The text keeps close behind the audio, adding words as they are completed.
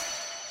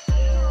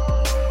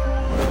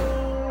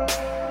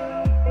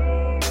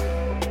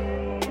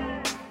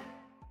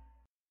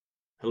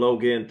Hello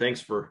again.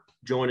 Thanks for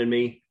joining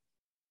me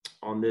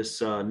on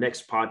this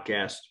next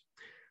podcast.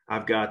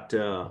 I've got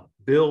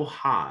Bill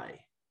High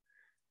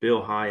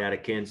out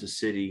of Kansas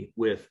City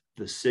with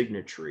the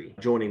Signatory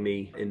joining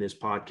me in this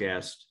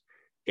podcast.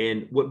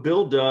 And what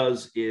Bill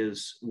does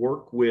is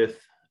work with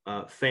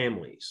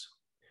families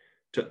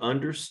to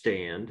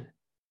understand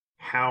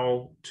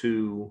how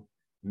to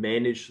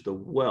manage the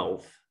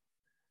wealth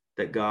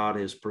that God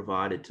has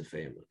provided to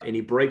family. And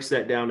he breaks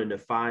that down into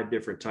 5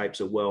 different types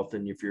of wealth.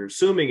 And if you're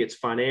assuming it's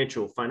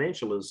financial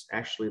is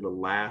actually the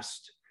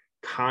last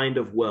kind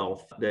of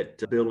wealth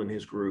that Bill and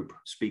his group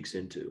speaks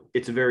into.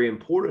 It's a very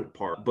important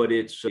part, but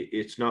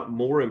it's not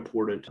more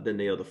important than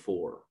the other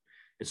 4.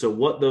 And so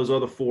what those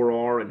other 4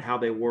 are and how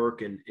they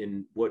work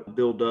and what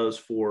Bill does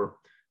for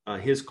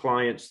his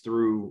clients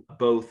through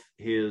both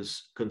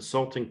his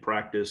consulting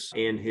practice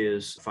and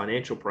his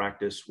financial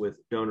practice with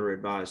donor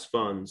advised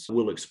funds,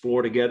 we'll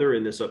explore together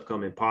in this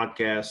upcoming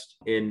podcast.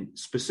 And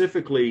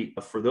specifically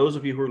for those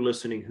of you who are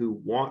listening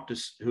who want to,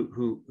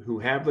 who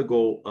have the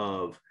goal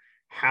of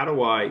how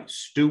do I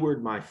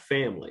steward my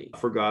family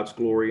for God's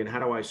glory and how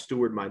do I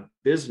steward my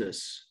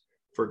business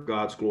for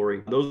God's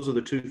glory? Those are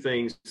the 2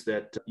 things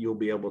that you'll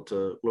be able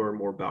to learn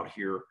more about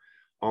here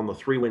on the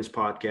 3 Wins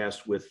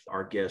podcast with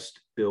our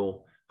guest,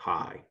 Bill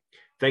High.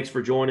 Thanks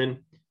for joining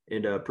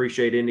and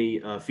appreciate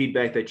any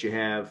feedback that you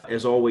have.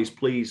 As always,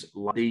 please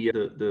like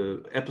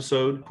the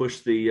episode, push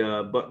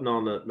the button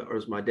on or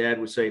as my dad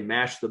would say,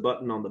 mash the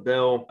button on the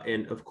bell,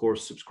 and of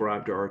course,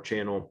 subscribe to our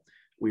channel.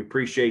 We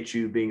appreciate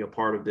you being a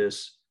part of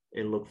this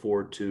and look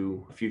forward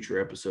to future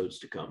episodes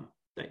to come.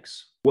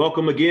 Thanks.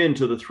 Welcome again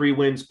to the 3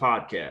 Wins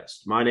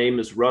podcast. My name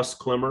is Russ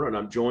Clemmer, and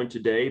I'm joined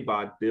today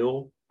by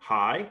Bill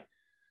High.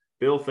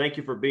 Bill, thank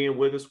you for being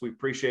with us. We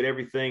appreciate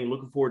everything.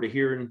 Looking forward to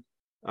hearing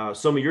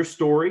some of your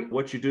story,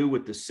 what you do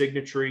with the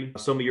Signatory,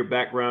 some of your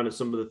background, and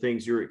some of the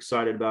things you're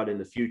excited about in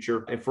the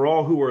future. And for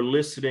all who are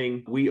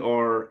listening, we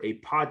are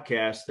a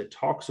podcast that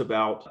talks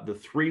about the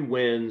 3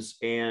 wins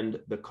and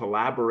the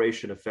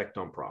collaboration effect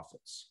on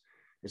profits.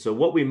 And so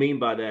what we mean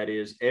by that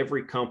is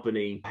every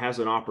company has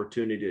an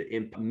opportunity to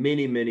impact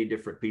many, many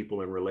different people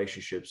and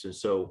relationships. And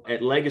so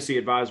at Legacy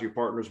Advisory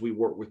Partners, we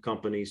work with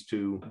companies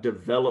to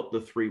develop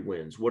the 3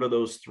 wins. What are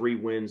those 3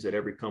 wins that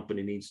every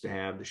company needs to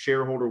have? The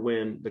shareholder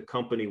win, the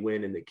company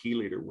win, and the key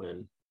leader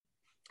win.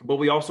 But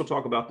we also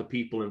talk about the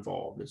people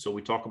involved. And so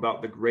we talk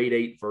about the great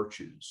 8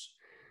 virtues.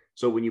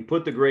 So when you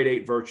put the great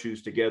 8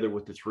 virtues together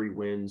with the 3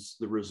 wins,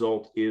 the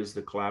result is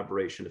the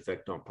collaboration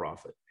effect on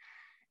profit.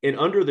 And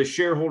under the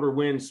shareholder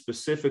win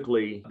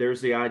specifically,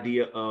 there's the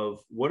idea of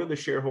what are the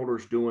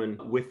shareholders doing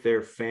with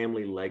their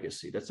family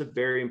legacy? That's a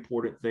very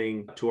important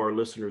thing to our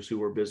listeners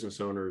who are business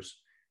owners.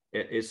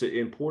 It's an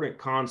important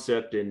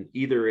concept, and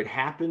either it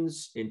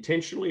happens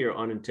intentionally or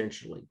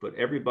unintentionally, but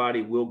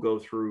everybody will go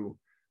through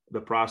the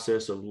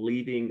process of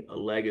leaving a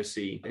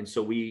legacy. And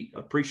so we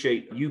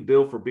appreciate you,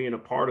 Bill, for being a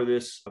part of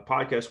this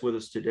podcast with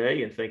us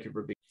today. And thank you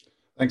for being.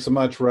 Thanks so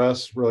much,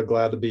 Russ. Really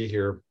glad to be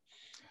here.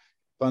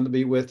 Fun to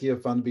be with you,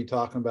 fun to be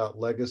talking about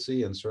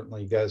legacy, and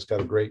certainly you guys got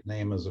a great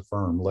name as a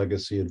firm,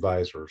 Legacy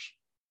Advisors.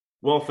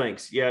 Well,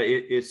 thanks. Yeah,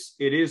 it's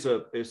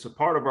a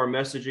part of our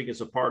messaging.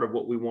 It's a part of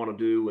what we want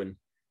to do, and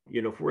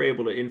if we're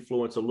able to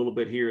influence a little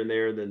bit here and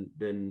there,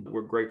 then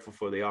we're grateful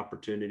for the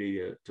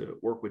opportunity to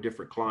work with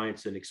different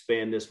clients and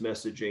expand this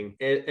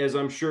messaging. As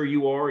I'm sure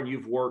you are, and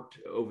you've worked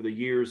over the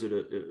years at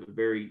a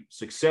very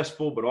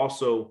successful, but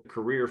also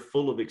career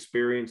full of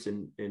experience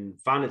and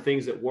finding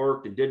things that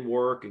worked and didn't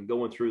work and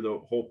going through the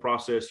whole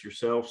process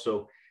yourself.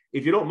 So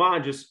if you don't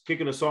mind just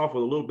kicking us off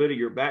with a little bit of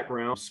your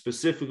background,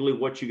 specifically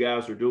what you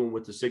guys are doing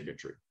with the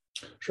Signatory.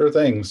 Sure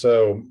thing.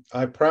 So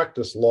I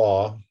practiced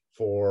law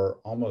for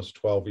almost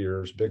 12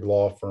 years, big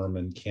law firm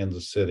in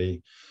Kansas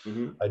City.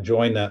 Mm-hmm. I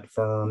joined that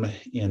firm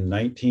in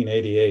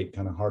 1988,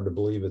 kind of hard to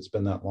believe it's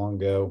been that long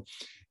ago.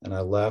 And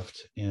I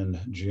left in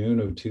June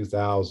of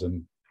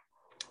 2000.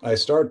 I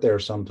start there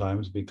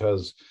sometimes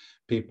because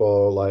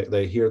people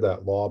they hear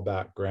that law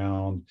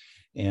background.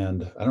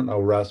 And I don't know,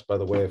 Russ, by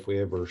the way, if we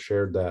ever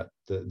shared that,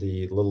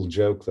 the little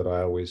joke that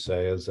I always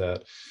say is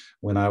that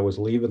when I was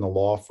leaving the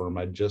law firm,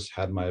 I just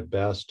had my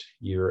best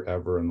year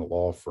ever in the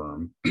law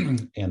firm.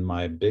 And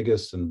my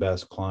biggest and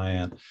best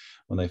client,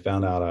 when they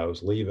found out I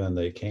was leaving,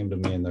 they came to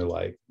me and they're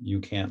like, "You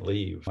can't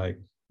leave." I'm like,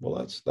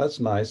 well, that's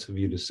nice of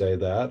you to say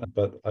that.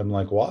 But I'm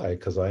like, why?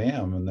 Because I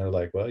am. And they're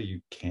like, well,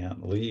 you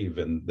can't leave.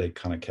 And they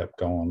kind of kept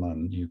going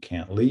on, you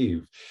can't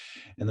leave.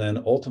 And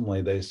then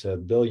ultimately they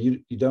said, Bill,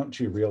 you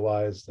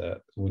realize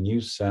that when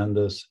you send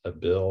us a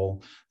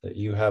bill that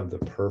you have the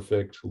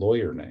perfect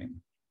lawyer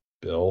name,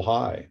 Bill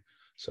High.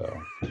 So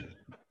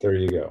there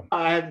you go.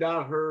 I have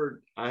not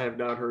heard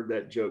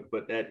that joke,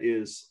 but that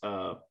is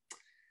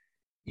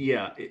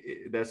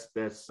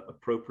that's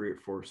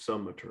appropriate for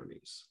some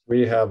attorneys.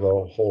 We have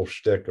a whole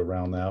shtick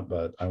around that,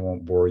 but I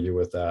won't bore you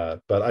with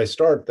that. But I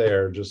start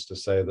there just to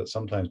say that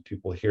sometimes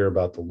people hear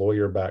about the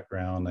lawyer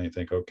background and they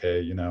think,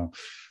 okay,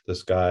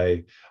 this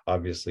guy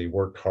obviously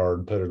worked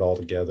hard, put it all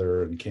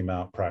together and came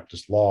out,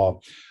 practiced law.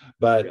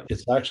 But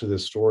It's actually, the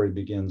story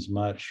begins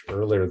much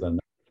earlier than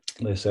that.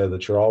 They say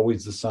that you're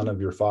always the son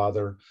of your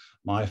father.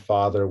 My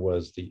father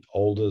was the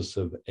oldest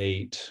of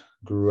 8,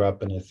 grew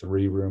up in a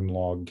 3-room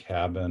log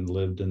cabin,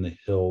 lived in the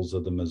hills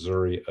of the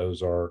Missouri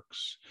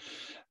Ozarks.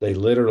 They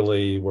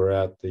literally were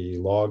at the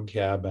log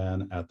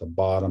cabin at the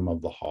bottom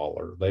of the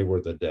holler. They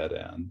were the dead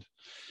end.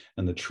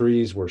 And the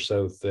trees were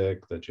so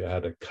thick that you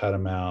had to cut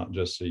them out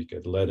just so you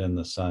could let in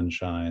the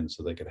sunshine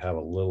so they could have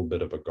a little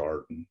bit of a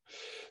garden.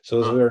 So it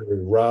was a very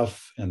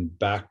rough and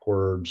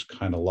backwards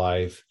kind of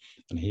life.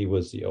 And he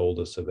was the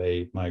oldest of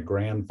 8. My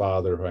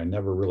grandfather, who I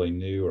never really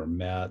knew or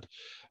met,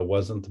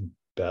 wasn't the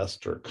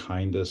best or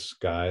kindest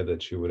guy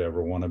that you would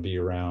ever want to be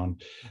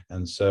around.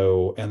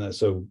 So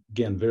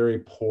again,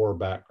 very poor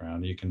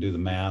background. You can do the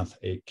math,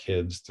 8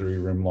 kids,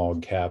 3-room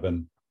log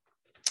cabin.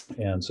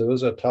 And so it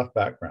was a tough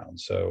background.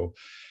 So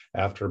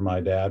after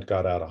my dad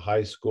got out of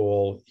high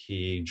school,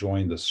 he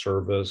joined the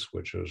service,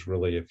 which was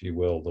really, if you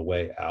will, the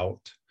way out.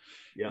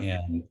 Yeah.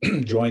 And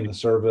joined the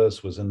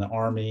service, was in the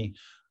Army,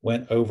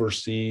 went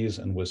overseas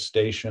and was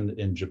stationed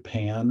in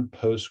Japan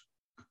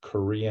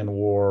post-Korean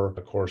War.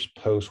 Of course,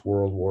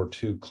 post-World War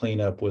II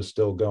cleanup was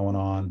still going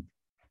on.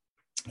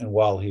 And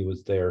while he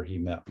was there, he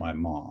met my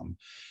mom.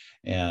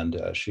 And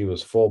she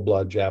was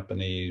full-blood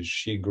Japanese.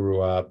 She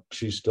grew up.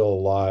 She's still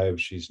alive.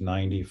 She's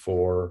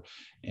 94,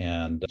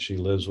 and she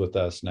lives with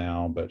us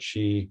now. But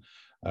she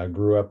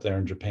grew up there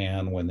in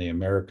Japan when the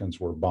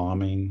Americans were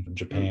bombing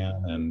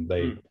Japan, and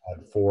they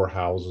had 4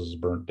 houses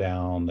burnt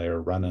down. They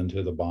were run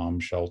into the bomb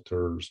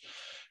shelters.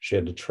 She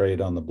had to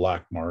trade on the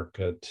black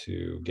market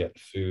to get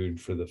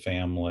food for the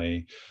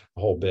family,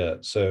 a whole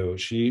bit. So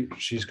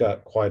she's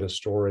got quite a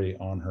story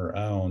on her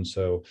own.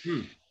 So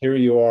here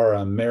you are,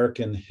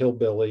 American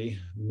hillbilly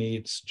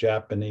meets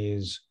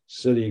Japanese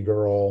city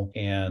girl,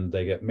 and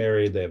they get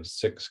married. They have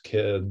 6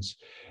 kids,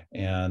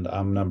 and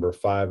I'm number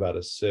 5 out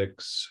of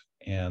 6.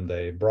 And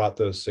they brought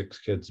those 6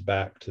 kids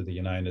back to the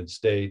United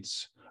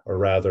States, or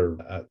rather,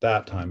 at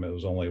that time, it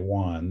was only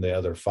 1. The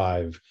other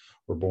 5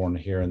 were born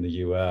here in the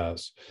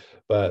US.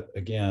 But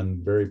again,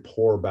 very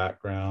poor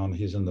background.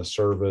 He's in the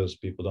service.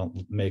 People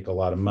don't make a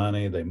lot of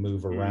money. They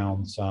move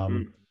around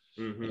some.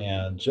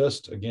 And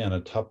just, again,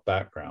 a tough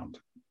background.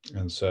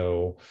 And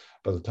so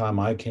by the time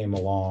I came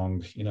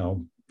along,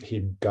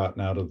 he'd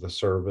gotten out of the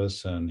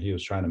service and he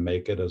was trying to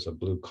make it as a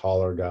blue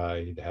collar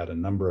guy. He'd had a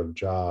number of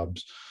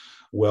jobs,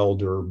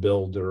 welder,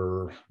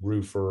 builder,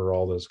 roofer,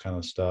 all this kind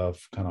of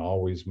stuff, kind of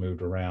always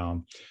moved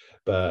around.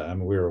 But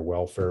we were a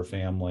welfare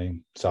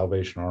family.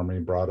 Salvation Army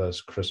brought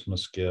us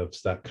Christmas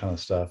gifts, that kind of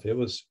stuff. It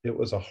was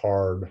a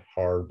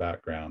hard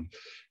background.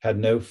 Had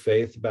no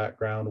faith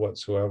background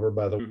whatsoever,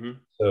 by the way.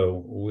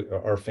 So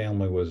our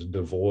family was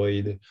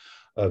devoid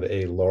of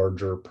a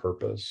larger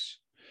purpose.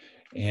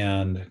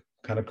 And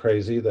kind of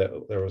crazy that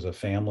there was a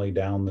family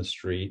down the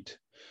street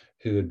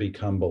who had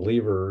become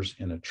believers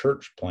in a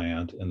church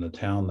plant in the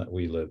town that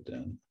we lived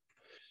in.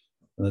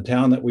 And the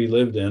town that we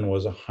lived in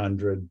was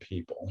 100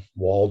 people,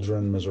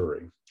 Waldron,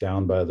 Missouri,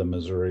 down by the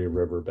Missouri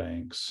River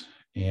banks.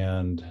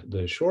 And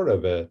the short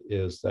of it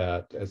is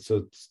that,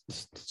 so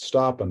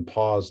stop and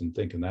pause and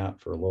think in that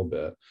for a little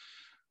bit.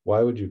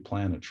 Why would you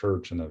plant a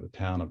church in a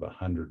town of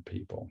 100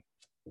 people?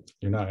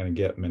 You're not going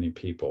to get many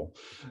people.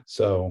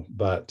 So,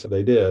 but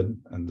they did.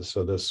 And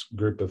so this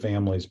group of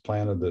families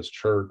planted this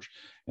church,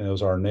 and it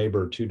was our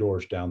neighbor 2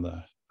 doors down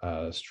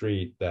the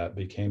street that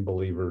became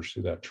believers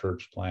through that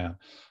church plant,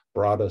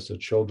 brought us a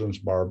children's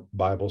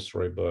Bible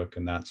story book.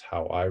 And that's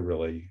how I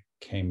really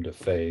came to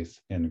faith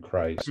in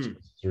Christ,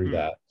 through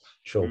that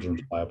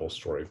children's Bible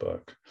story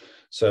book.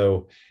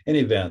 So in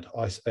event,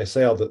 I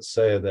say all that,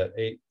 say that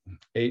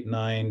 8,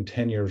 9,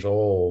 10 years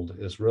old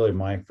is really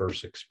my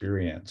first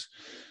experience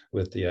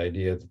with the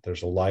idea that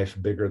there's a life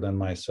bigger than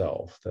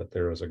myself, that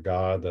there is a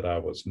God that I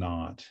was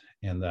not,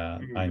 and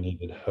that I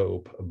needed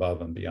hope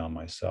above and beyond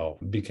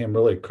myself. It became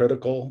really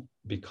critical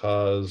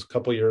because a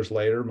couple years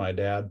later, my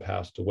dad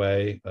passed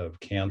away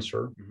of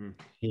cancer.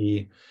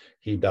 He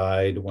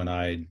died when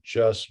I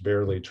just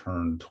barely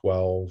turned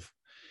 12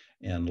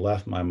 and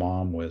left my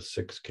mom with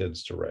 6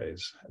 kids to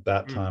raise. At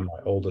that time,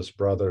 my oldest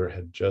brother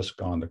had just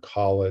gone to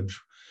college,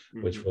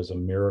 which was a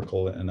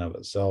miracle in and of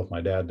itself. My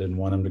dad didn't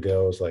want him to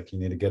go. It was like, you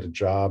need to get a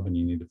job and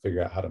you need to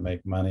figure out how to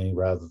make money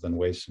rather than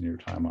wasting your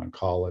time on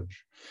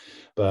college.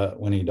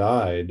 But when he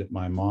died,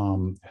 my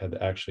mom had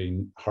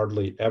actually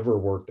hardly ever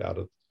worked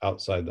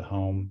outside the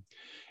home,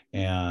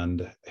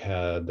 and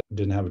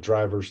didn't have a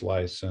driver's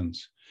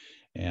license,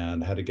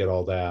 and had to get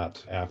all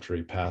that after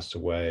he passed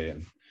away.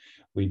 And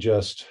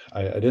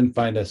I didn't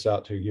find this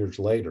out 2 years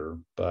later,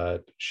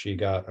 but she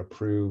got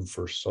approved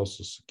for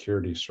Social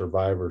Security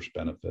survivor's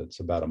benefits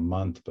about a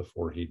month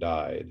before he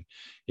died.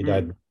 He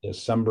died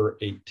December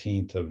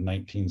 18th of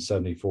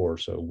 1974,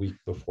 so a week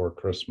before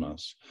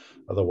Christmas.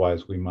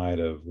 Otherwise, we might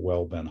have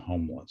well been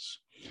homeless.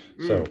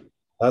 So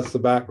that's the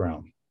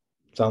background.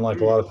 Sound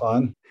like a lot of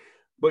fun?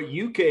 But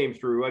you came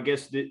through, I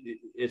guess,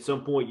 at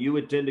some point you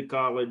attended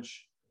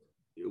college,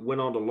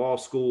 went on to law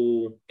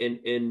school,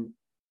 and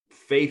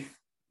faith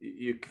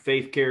your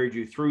faith carried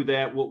you through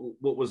that.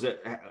 What was that?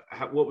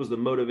 What was the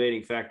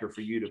motivating factor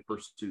for you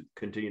to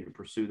continue to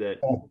pursue that?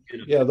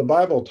 Yeah, the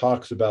Bible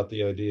talks about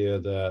the idea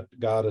that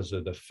God is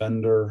a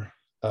defender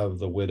of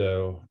the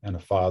widow and a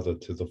father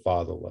to the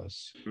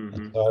fatherless. Mm-hmm.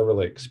 And so I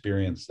really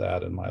experienced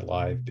that in my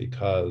life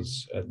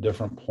because at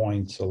different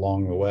points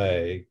along the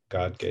way,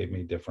 God gave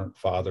me different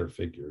father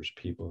figures,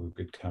 people who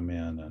could come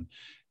in and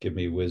give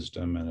me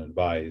wisdom and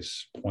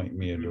advice, point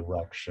me a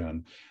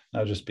direction.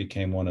 That just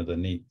became one of the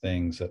neat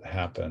things that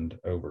happened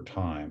over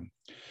time.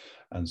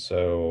 And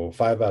so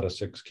 5 out of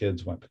 6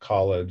 kids went to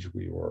college.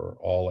 We were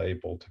all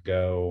able to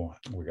go.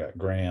 We got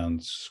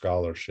grants,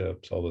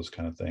 scholarships, all those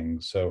kind of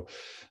things. So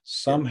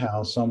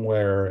somehow,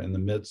 somewhere in the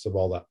midst of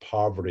all that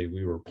poverty,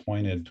 we were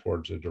pointed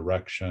towards a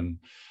direction.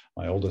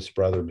 My oldest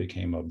brother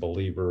became a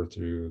believer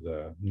through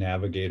the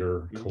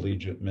Navigator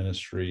Collegiate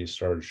Ministry,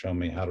 started showing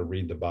me how to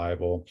read the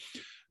Bible.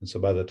 And so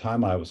by the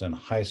time I was in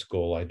high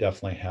school, I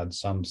definitely had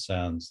some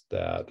sense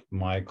that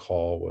my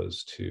call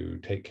was to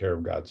take care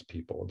of God's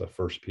people. The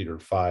 1 Peter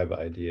 5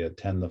 idea,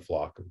 tend the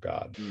flock of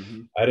God.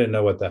 Mm-hmm. I didn't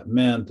know what that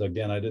meant.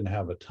 Again, I didn't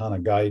have a ton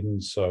of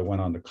guidance. So I went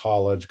on to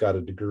college, got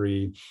a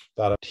degree,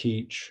 thought I'd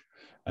teach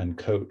and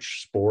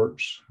coach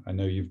sports. I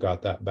know you've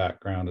got that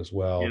background as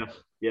well.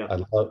 Yeah.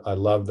 I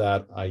love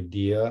that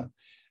idea.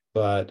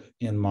 But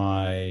in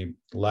my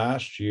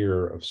last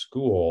year of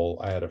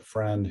school, I had a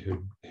friend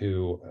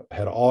who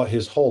had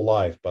his whole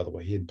life, by the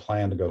way, he had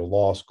planned to go to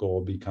law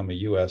school, become a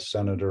U.S.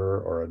 senator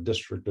or a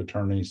district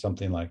attorney,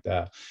 something like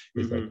that.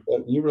 He's like,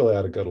 well, you really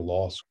ought to go to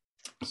law school.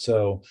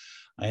 So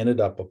I ended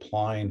up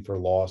applying for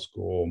law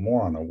school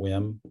more on a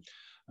whim.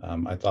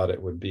 I thought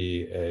it would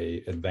be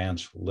an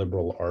advanced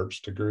liberal arts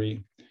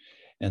degree.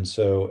 And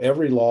so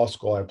every law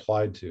school I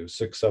applied to,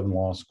 6, 7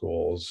 law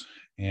schools,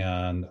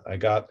 and I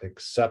got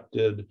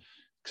accepted,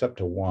 except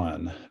to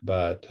one,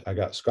 but I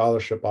got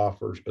scholarship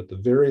offers. But the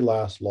very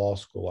last law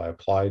school I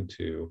applied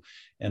to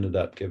ended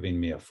up giving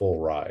me a full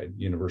ride,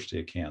 University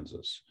of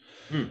Kansas.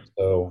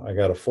 So I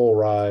got a full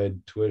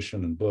ride,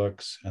 tuition and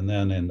books. And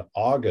then in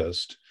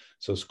August,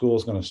 so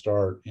school's going to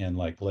start in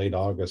like late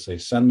August, they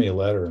send me a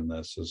letter, and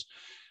this is,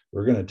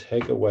 we're going to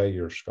take away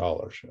your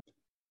scholarship,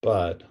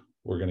 but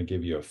we're going to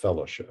give you a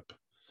fellowship.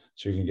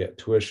 So you can get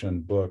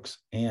tuition, books,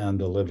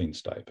 and a living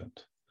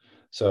stipend.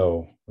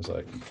 So I was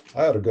like,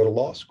 I ought to go to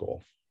law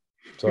school.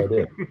 So I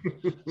did.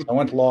 So I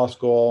went to law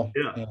school,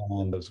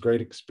 and it was a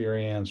great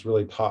experience,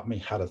 really taught me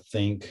how to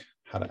think,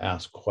 how to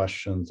ask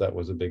questions. That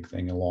was a big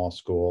thing in law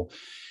school.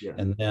 Yeah.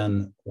 And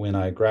then when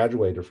I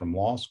graduated from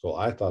law school,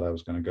 I thought I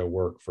was going to go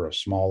work for a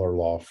smaller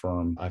law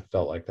firm. I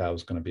felt like that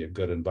was going to be a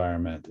good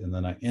environment. And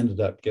then I ended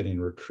up getting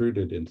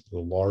recruited into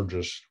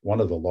one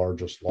of the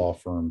largest law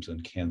firms in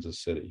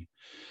Kansas City.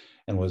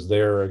 And was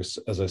there,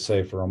 as I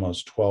say, for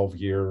almost 12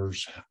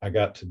 years. I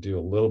got to do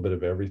a little bit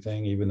of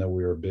everything. Even though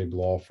we were a big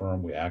law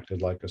firm, we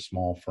acted like a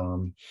small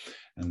firm.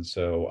 And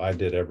so I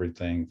did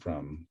everything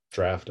from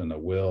drafting a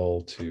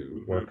will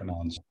to working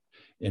on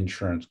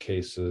insurance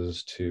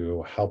cases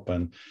to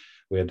helping.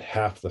 We had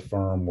half the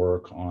firm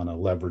work on a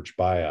leveraged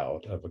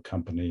buyout of a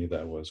company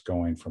that was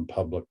going from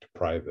public to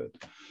private.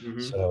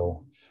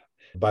 So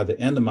by the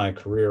end of my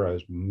career, I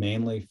was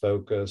mainly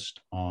focused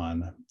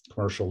on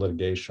commercial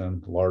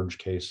litigation, large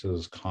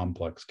cases,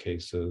 complex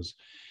cases,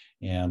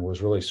 and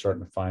was really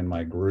starting to find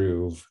my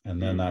groove.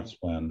 And then that's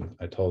when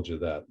I told you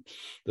that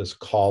this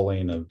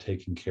calling of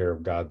taking care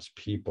of God's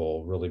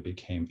people really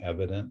became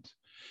evident.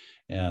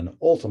 And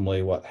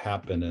ultimately, what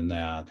happened in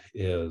that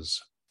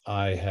is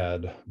I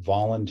had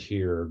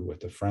volunteered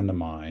with a friend of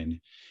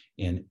mine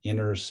in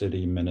inner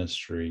city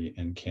ministry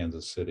in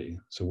Kansas City.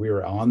 So we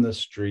were on the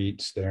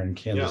streets there in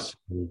Kansas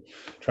City,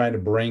 trying to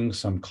bring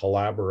some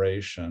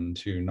collaboration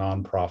to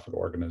nonprofit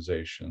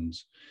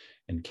organizations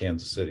in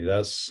Kansas City.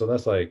 That's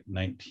like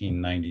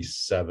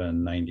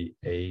 1997,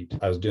 98.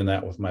 I was doing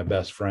that with my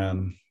best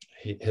friend.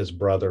 His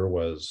brother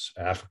was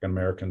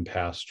African-American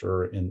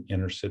pastor in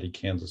inner city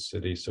Kansas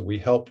City. So we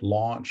helped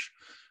launch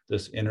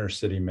this inner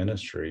city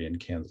ministry in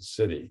Kansas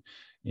City.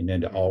 You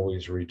need to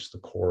always reach the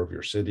core of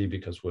your city,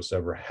 because what's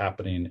ever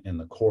happening in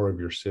the core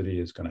of your city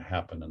is going to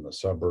happen in the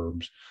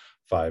suburbs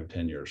 5,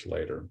 10 years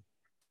later.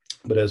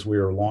 But as we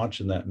were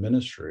launching that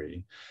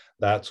ministry,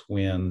 that's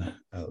when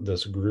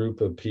this group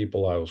of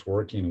people I was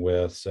working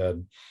with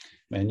said,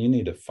 man, you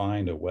need to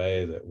find a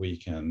way that we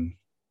can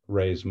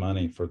raise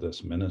money for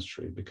this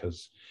ministry,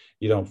 because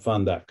you don't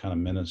fund that kind of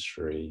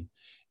ministry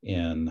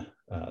in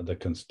the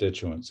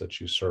constituents that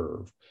you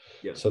serve.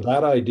 Yeah. So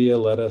that idea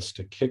led us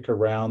to kick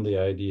around the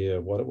idea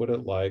of what would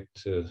it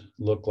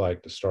look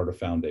like to start a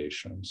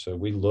foundation. So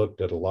we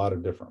looked at a lot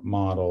of different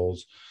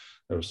models.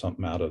 There was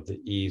something out of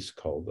the East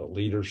called the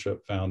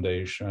Leadership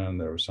Foundation.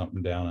 There was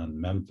something down in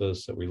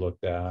Memphis that we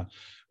looked at.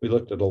 We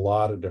looked at a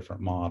lot of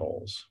different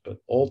models, but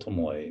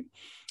ultimately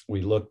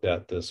we looked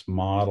at this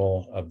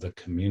model of the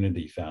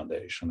Community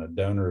Foundation, a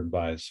donor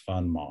advised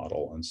fund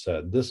model, and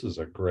said, this is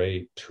a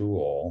great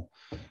tool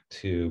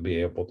to be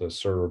able to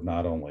serve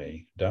not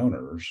only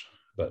donors,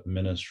 but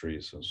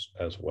ministries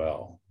as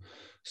well.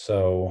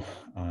 So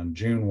on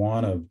June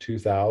 1 of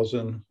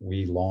 2000,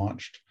 we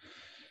launched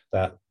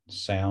That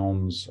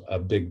sounds a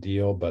big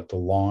deal, but the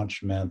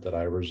launch meant that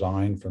I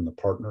resigned from the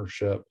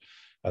partnership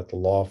at the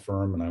law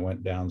firm, and I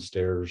went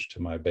downstairs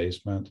to my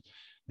basement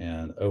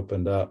and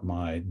opened up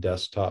my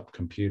desktop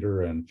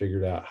computer and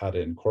figured out how to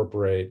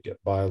incorporate,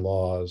 get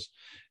bylaws,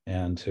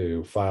 and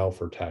to file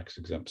for tax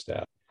exempt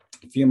status.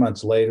 A few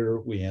months later,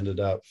 we ended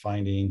up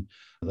finding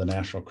the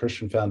National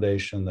Christian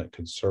Foundation that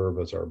could serve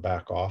as our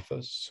back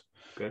office.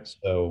 Okay.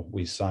 So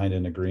we signed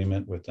an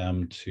agreement with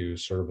them to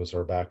serve as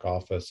our back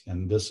office.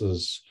 And this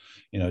is,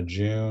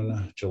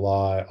 June,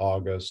 July,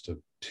 August of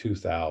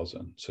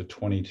 2000, so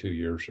 22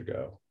 years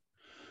ago.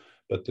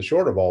 But the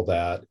short of all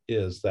that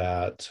is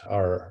that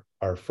our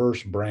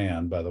first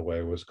brand, by the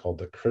way, was called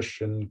the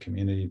Christian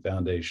Community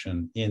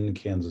Foundation in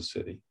Kansas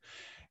City.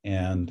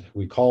 And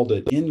we called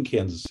it in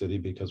Kansas City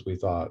because we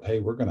thought, hey,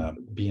 we're going to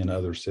be in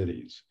other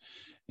cities.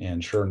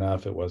 And sure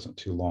enough, it wasn't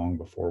too long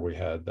before we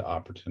had the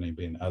opportunity to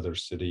be in other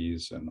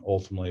cities. And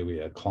ultimately, we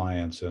had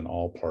clients in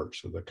all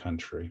parts of the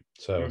country.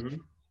 So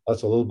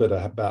that's a little bit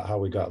about how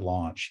we got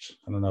launched.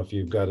 I don't know if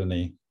you've got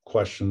any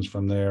questions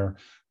from there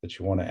that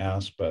you want to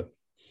ask, but.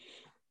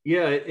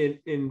 Yeah.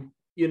 And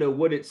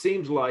what it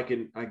seems like,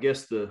 and I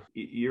guess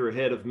you're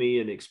ahead of me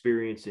in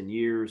experience and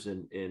years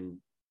and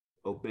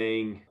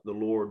obeying the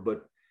Lord,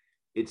 but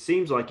it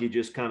seems like you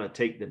just kind of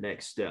take the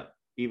next step,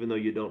 even though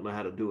you don't know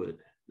how to do it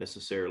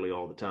necessarily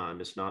all the time.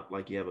 It's not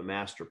like you have a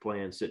master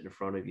plan sitting in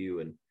front of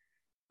you.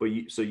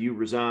 So you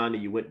resigned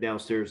and you went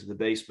downstairs to the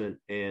basement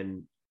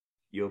and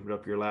you opened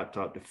up your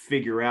laptop to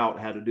figure out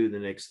how to do the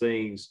next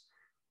things,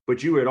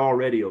 but you had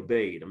already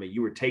obeyed. I mean,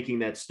 you were taking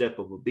that step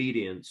of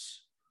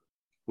obedience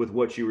with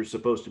what you were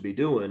supposed to be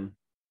doing.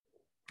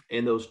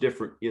 And those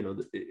different,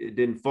 it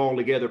didn't fall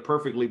together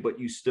perfectly, but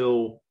you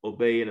still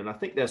obeyed. And I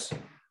think that's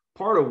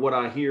part of what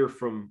I hear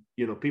from,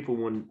 people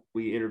when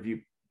we interview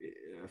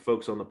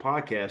folks on the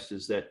podcast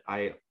is that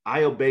I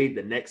obeyed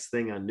the next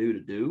thing I knew to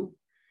do,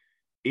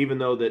 even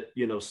though that,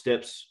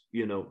 steps,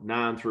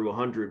 9 through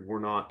 100 were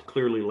not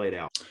clearly laid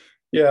out.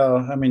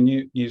 Yeah. I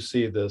mean, you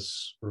see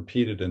this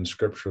repeated in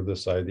scripture,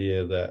 this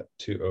idea that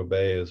to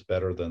obey is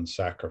better than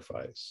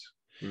sacrifice.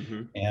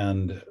 Mm-hmm.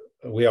 And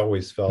we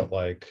always felt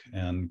like,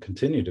 and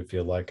continue to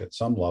feel like at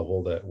some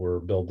level, that we're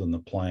building the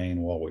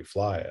plane while we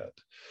fly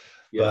it.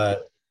 Yeah.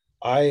 But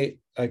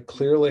I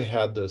clearly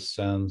had this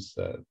sense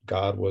that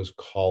God was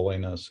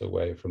calling us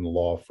away from the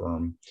law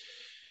firm.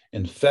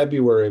 In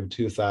February of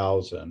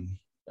 2000,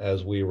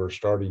 as we were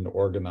starting to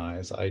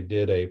organize, I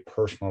did a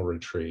personal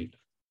retreat,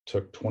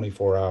 took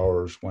 24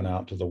 hours, went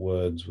out to the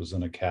woods, was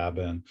in a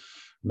cabin.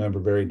 Remember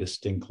very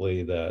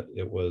distinctly that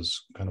it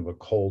was kind of a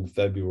cold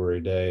February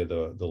day.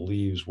 The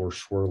leaves were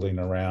swirling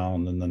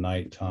around in the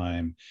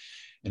nighttime,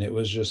 and it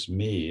was just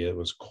me. It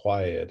was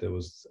quiet. It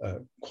was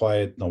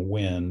quiet in the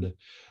wind,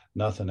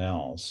 nothing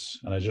else.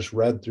 And I just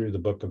read through the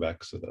book of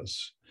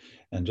Exodus.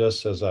 And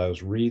just as I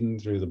was reading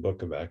through the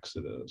book of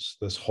Exodus,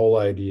 this whole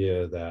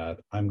idea that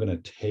I'm going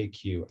to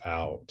take you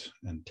out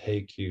and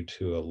take you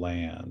to a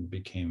land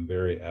became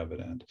very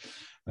evident.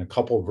 And a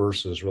couple of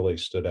verses really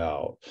stood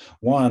out.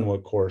 One,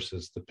 of course,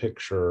 is the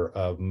picture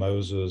of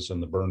Moses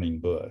and the burning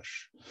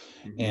bush.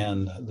 Mm-hmm.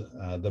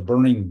 And the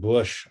burning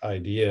bush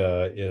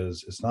idea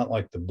is, it's not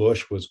like the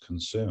bush was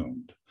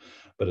consumed,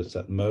 but it's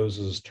that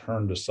Moses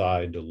turned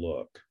aside to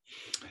look.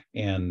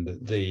 And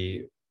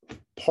the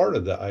part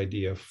of the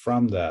idea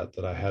from that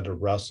I had to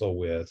wrestle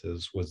with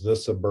is, was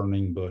this a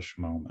burning bush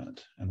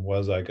moment? And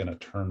was I going to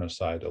turn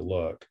aside to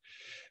look?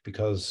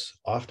 Because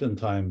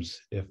oftentimes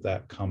if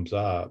that comes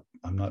up,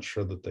 I'm not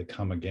sure that they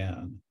come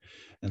again.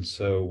 And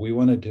so we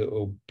wanted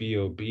to be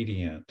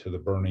obedient to the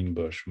burning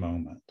bush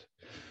moment.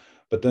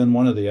 But then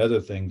one of the other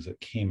things that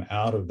came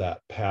out of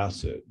that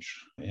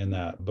passage in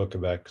that book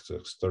of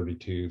Exodus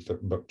 32,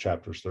 book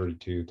chapters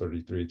 32,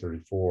 33,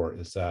 34,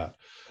 is that,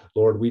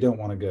 Lord, we don't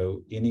want to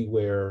go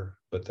anywhere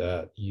but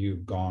that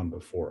you've gone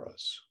before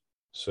us.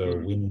 So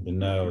we need to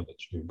know that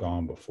you've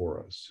gone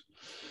before us.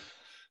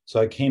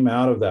 So I came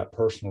out of that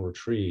personal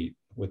retreat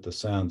with the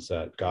sense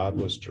that God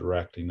was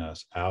directing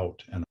us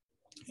out.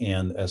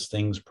 And as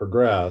things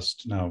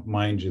progressed, now,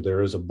 mind you,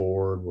 there is a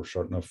board. We're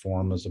starting to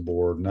form as a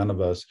board. None of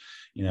us,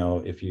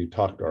 if you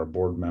talk to our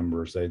board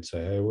members, they'd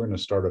say, hey, we're going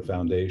to start a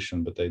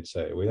foundation. But they'd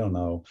say, we don't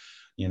know,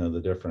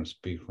 the difference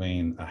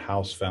between a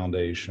house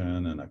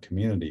foundation and a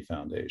community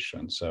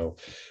foundation. So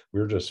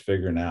we're just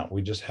figuring out,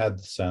 we just had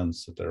the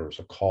sense that there was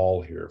a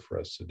call here for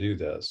us to do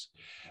this.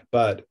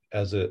 But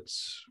as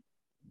it's,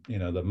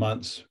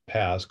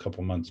 the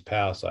couple months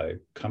pass, I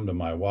come to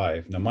my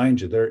wife. Now,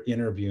 mind you, they're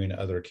interviewing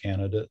other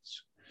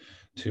candidates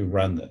to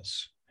run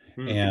this.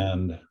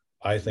 And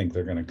I think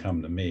they're going to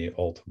come to me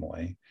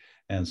ultimately.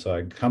 And so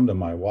I come to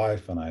my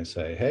wife and I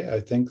say, hey,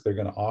 I think they're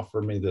going to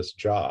offer me this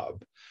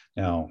job.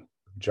 Now,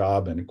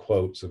 job in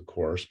quotes, of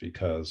course,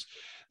 because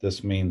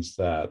this means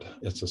that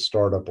it's a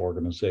startup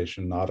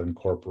organization, not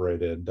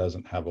incorporated,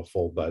 doesn't have a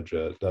full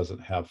budget,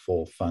 doesn't have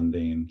full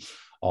funding,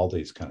 all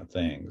these kind of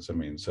things. I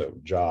mean, so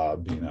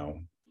job,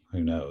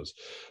 who knows?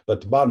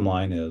 But the bottom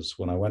line is,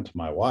 when I went to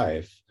my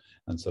wife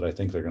and said, I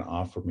think they're going to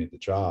offer me the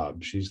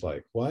job, she's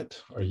like,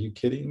 what? Are you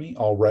kidding me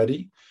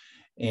already?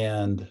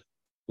 And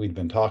we'd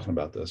been talking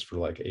about this for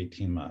like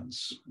 18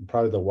 months.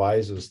 Probably the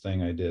wisest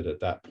thing I did at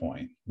that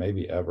point,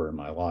 maybe ever in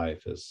my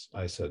life, is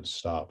I said,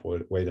 stop,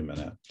 wait a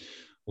minute.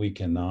 We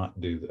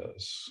cannot do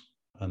this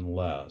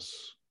unless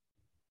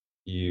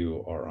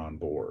you are on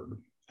board.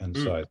 And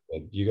so I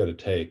said, you got to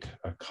take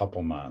a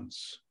couple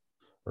months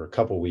or a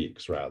couple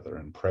weeks rather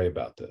and pray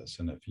about this.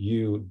 And if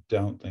you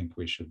don't think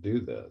we should do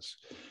this,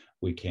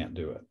 we can't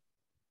do it.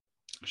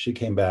 She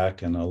came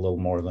back in a little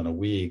more than a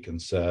week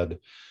and said,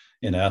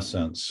 in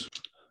essence,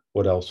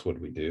 what else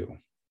would we do?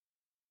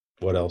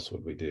 What else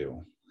would we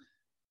do?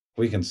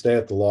 We can stay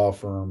at the law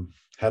firm,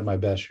 had my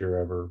best year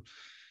ever,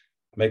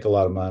 make a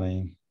lot of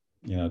money.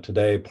 You know,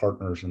 today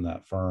partners in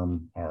that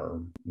firm are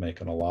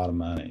making a lot of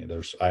money.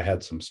 I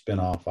had some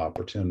spin-off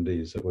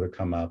opportunities that would have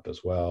come up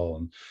as well.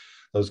 And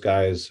those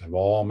guys have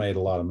all made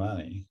a lot of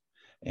money.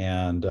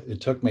 And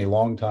it took me a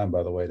long time,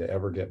 by the way, to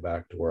ever get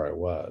back to where I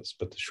was.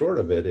 But the short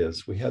of it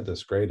is we had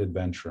this great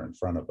adventure in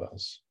front of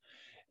us.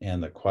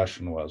 And the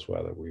question was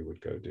whether we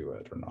would go do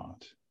it or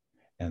not.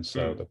 And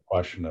so the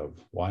question of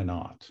why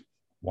not?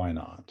 Why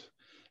not?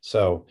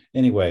 So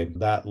anyway,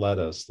 that led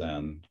us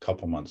then a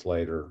couple months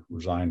later,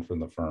 resign from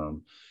the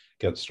firm,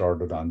 get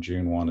started on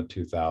June 1 of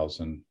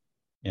 2000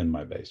 in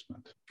my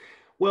basement.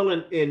 Well,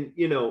 and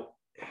you know,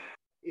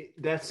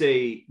 that's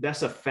a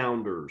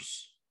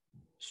founder's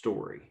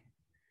story.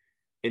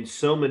 And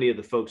so many of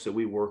the folks that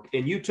we work,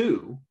 and you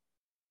too,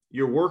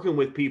 you're working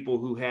with people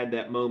who had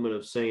that moment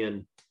of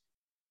saying,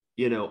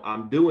 you know,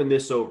 I'm doing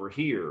this over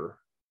here,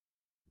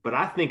 but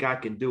I think I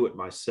can do it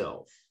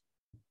myself.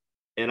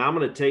 And I'm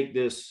going to take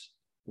this,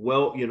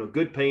 well, you know,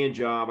 good paying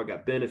job. I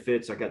got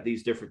benefits. I got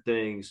these different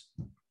things.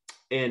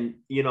 And,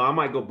 you know, I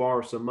might go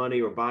borrow some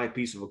money or buy a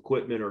piece of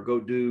equipment or go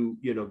do,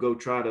 you know, go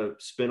try to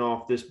spin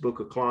off this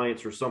book of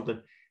clients or something.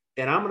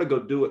 And I'm going to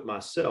go do it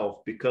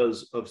myself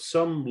because of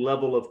some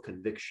level of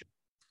conviction,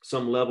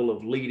 some level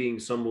of leading,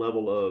 some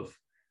level of,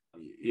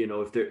 you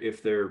know,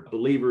 if they're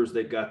believers,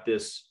 they've got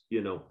this,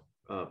 you know,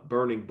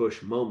 burning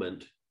bush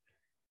moment,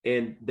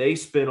 and they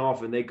spin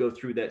off and they go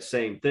through that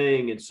same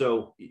thing. And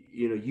so,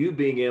 you know, you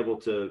being able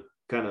to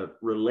kind of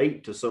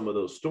relate to some of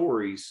those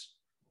stories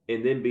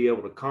and then be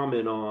able to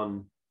comment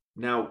on,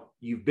 now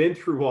you've been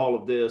through all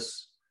of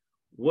this.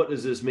 What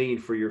does this mean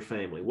for your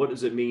family? What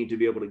does it mean to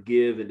be able to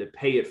give and to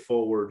pay it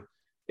forward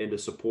and to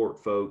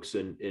support folks?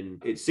 And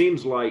it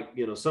seems like,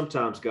 you know,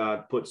 sometimes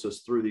God puts us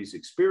through these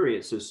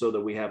experiences so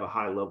that we have a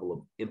high level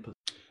of empathy.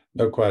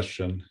 No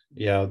question.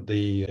 Yeah,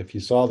 if you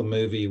saw the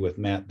movie with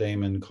Matt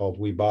Damon called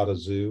We Bought a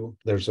Zoo,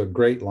 there's a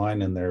great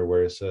line in there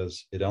where it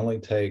says, it only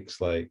takes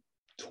like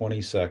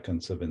 20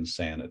 seconds of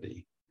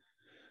insanity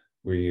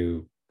where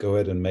you go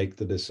ahead and make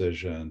the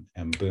decision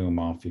and boom,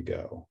 off you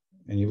go.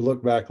 And you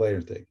look back later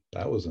and think,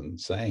 that was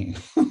insane.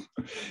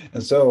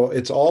 And so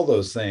it's all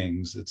those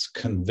things. It's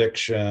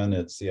conviction.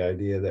 It's the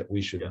idea that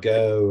we should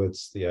go.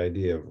 It's the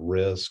idea of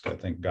risk. I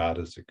think God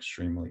is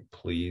extremely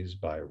pleased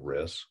by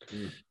risk.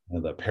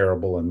 The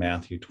parable in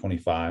Matthew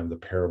 25, the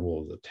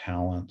parable of the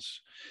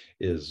talents,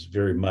 is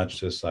very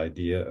much this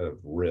idea of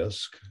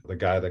risk. The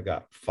guy that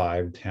got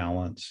 5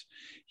 talents,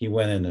 he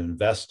went and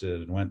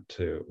invested and went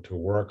to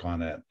work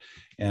on it.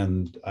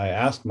 And I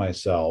asked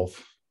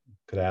myself,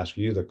 could ask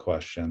you the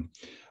question,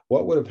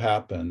 what would have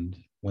happened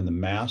when the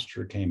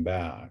master came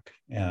back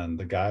and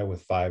the guy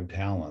with 5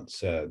 talents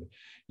said,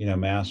 you know,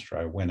 master,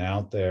 I went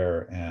out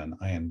there and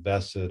I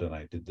invested and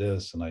I did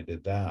this and I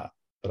did that,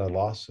 but I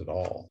lost it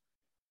all.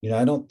 You know,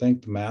 I don't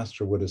think the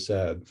master would have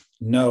said,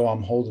 no,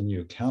 I'm holding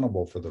you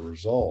accountable for the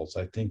results.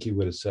 I think he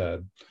would have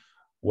said,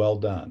 well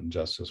done,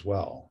 just as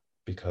well,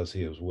 because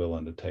he was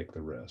willing to take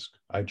the risk.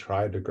 I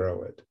tried to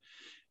grow it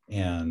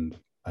and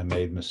I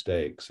made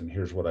mistakes, and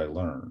here's what I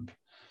learned.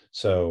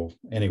 So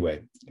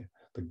anyway,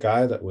 the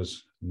guy that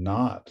was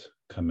not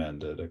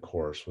commended, of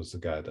course, was the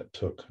guy that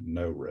took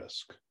no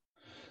risk.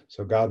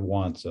 So God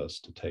wants us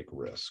to take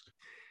risk.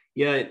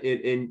 Yeah,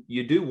 and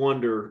you do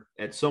wonder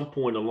at some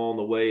point along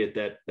the way at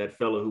that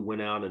fellow who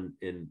went out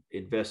and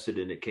invested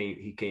and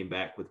he came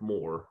back with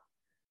more.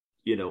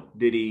 You know,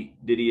 did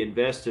he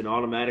invest and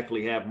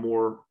automatically have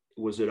more?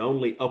 Was it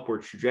only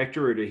upward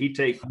trajectory, or did he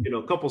take, you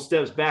know, a couple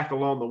steps back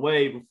along the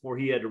way before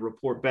he had to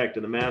report back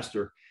to the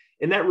master?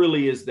 And that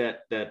really is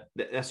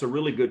that's a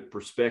really good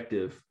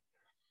perspective.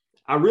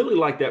 I really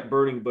like that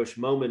burning bush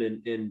moment.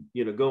 And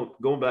you know,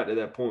 going back to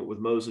that point with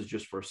Moses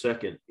just for a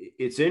second,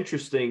 it's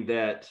interesting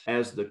that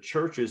as the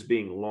church is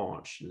being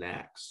launched in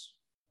Acts,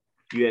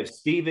 you have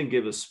Stephen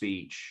give a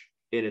speech,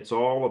 and it's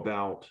all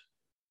about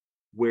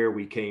where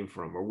we came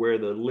from, or where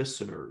the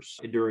listeners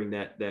during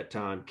that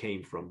time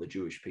came from, the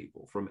Jewish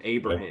people, from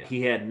Abraham. Yeah.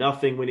 He had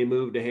nothing when he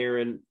moved to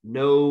Haran,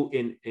 no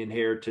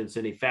inheritance,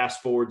 and he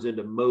fast forwards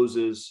into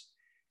Moses.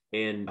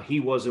 And he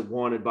wasn't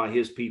wanted by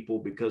his people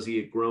because he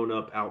had grown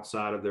up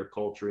outside of their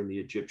culture, in the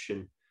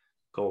Egyptian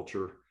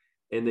culture.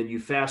 And then you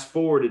fast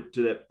forward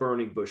to that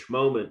burning bush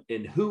moment,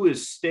 and who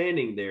is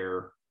standing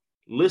there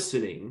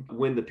listening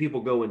when the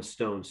people go and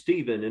stone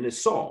Stephen? And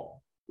it's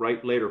Saul,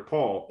 right? Later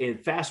Paul. And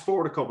fast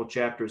forward a couple of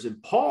chapters,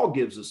 and Paul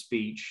gives a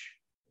speech,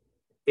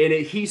 And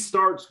he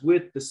starts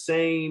with the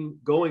same,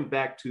 going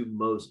back to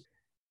Moses.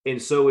 And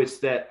so it's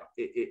that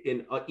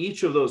in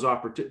each of those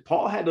opportunities,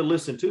 Paul had to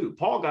listen too.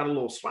 Paul got a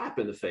little slap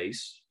in the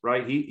face,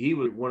 right? He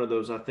was one of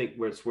those, I think,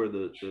 where it's where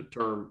the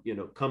term,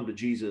 come to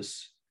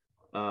Jesus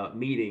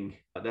meeting,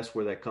 that's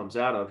where that comes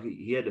out of.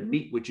 He had to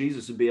meet with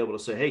Jesus and be able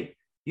to say, hey,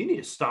 you need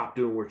to stop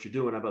doing what you're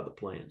doing. I've got the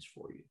plans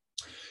for you.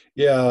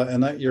 Yeah,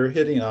 and you're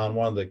hitting on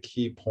one of the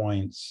key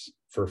points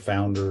for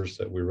founders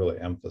that we really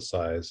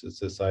emphasize. It's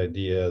this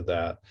idea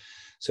that,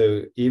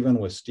 so even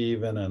with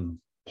Stephen and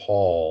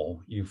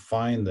Paul, you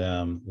find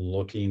them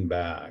looking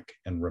back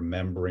and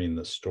remembering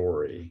the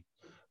story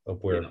of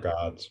where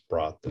God's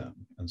brought them.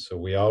 And so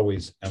we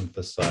always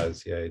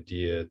emphasize the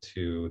idea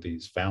to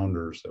these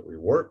founders that we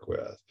work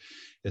with.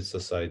 It's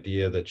this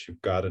idea that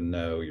you've got to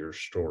know your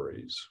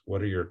stories.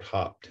 What are your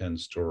top 10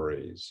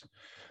 stories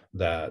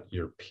that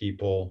your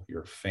people,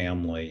 your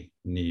family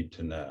need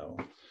to know?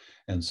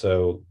 And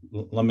so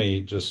let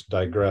me just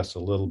digress a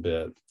little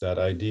bit. That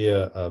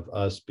idea of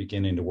us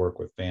beginning to work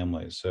with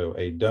families. So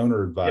a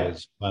donor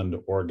advised fund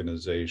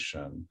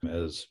organization,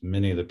 as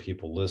many of the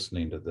people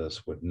listening to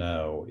this would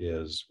know,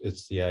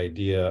 it's the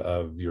idea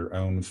of your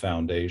own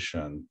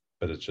foundation,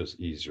 but it's just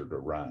easier to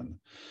run.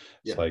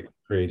 It's like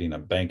creating a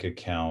bank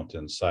account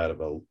inside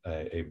of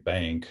a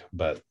bank,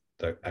 but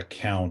the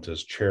account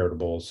is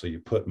charitable. So you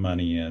put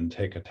money in,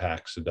 take a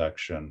tax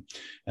deduction,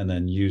 and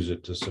then use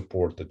it to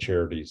support the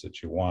charities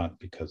that you want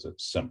because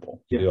it's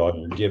simple. You do all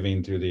your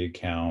giving through the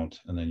account,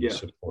 and then you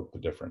support the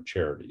different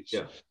charities.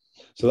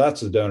 So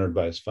that's the donor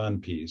advised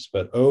fund piece.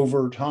 But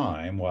over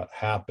time, what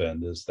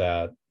happened is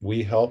that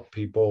we help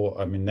people.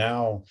 I mean,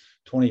 now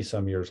 20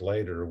 some years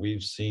later,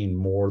 we've seen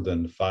more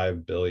than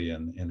 5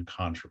 billion in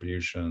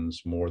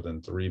contributions, more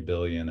than 3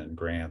 billion in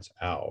grants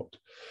out.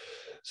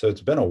 So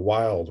it's been a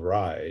wild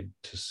ride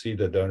to see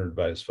the donor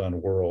advised fund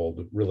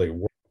world really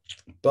work.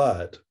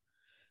 But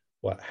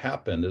what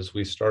happened is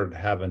we started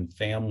having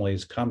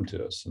families come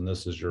to us. And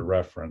this is your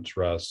reference,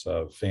 Russ,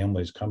 of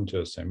families come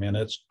to us saying, man,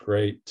 it's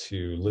great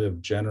to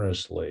live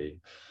generously,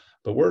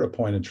 but we're at a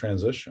point of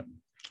transition.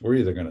 We're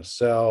either going to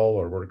sell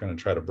or we're going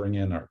to try to bring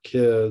in our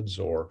kids,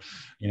 or,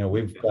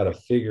 we've got to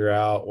figure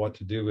out what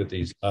to do with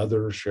these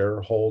other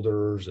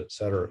shareholders, et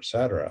cetera, et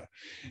cetera.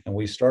 And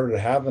we started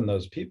having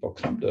those people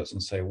come to us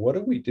and say, what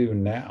do we do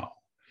now?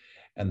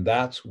 And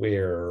that's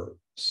where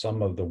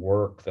some of the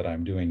work that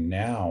I'm doing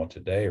now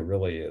today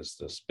really is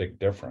this big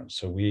difference.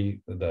 So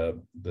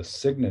the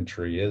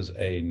signatory is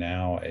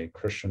now a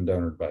Christian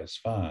donor advised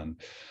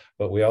fund,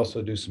 but we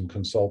also do some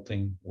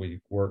consulting.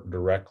 We work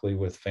directly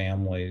with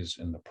families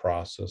in the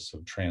process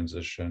of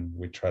transition.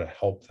 We try to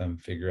help them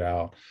figure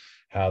out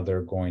how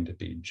they're going to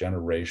be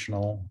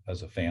generational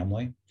as a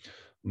family.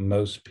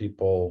 Most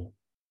people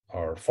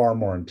are far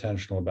more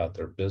intentional about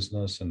their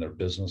business and their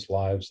business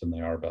lives than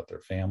they are about their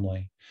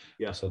family.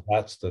 So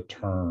that's the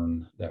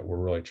turn that we're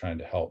really trying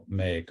to help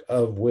make,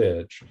 of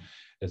which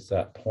it's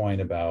that point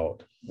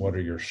about what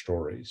are your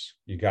stories?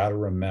 You got to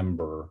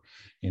remember,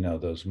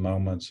 those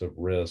moments of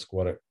risk,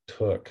 what it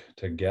took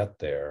to get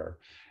there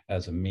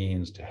as a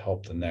means to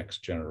help the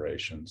next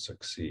generation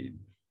succeed.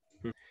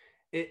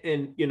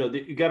 And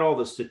you got all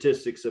the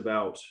statistics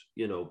about,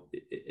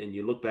 and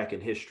you look back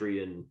in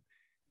history and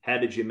how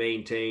did you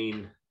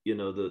maintain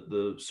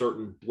the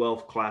certain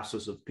wealth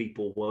classes of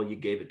people? Well, you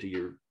gave it to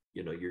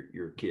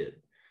your kid.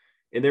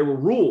 And there were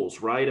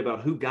rules, right,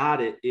 about who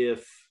got it.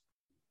 If,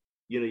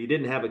 you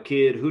didn't have a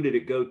kid, who did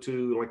it go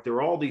to? Like, there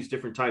are all these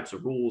different types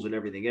of rules and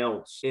everything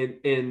else.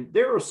 And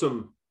there are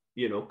some,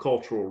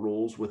 cultural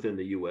rules within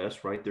the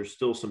US, right? There's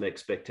still some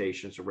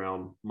expectations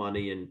around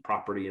money and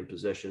property and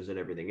possessions and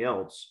everything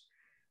else.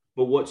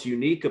 But what's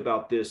unique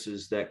about this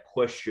is that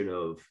question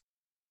of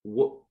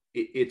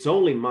it's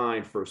only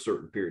mine for a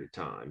certain period of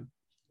time.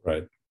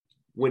 Right.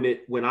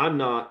 When I'm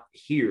not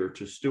here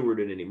to steward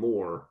it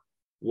anymore,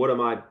 what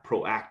am I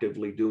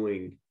proactively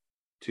doing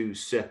to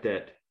set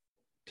that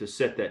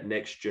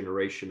next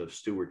generation of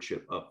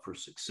stewardship up for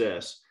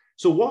success?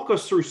 So walk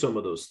us through some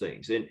of those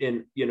things.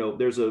 And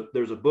there's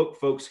a book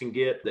folks can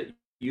get that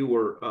you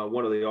were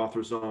one of the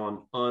authors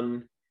on,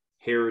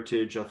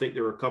 Unheritage. I think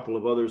there are a couple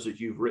of others that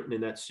you've written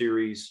in that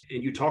series.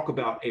 And you talk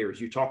about heirs.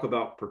 You talk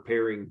about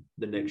preparing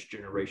the next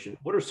generation.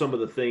 What are some of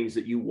the things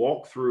that you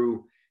walk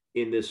through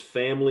in this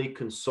family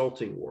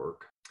consulting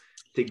work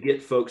to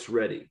get folks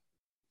ready?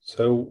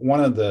 So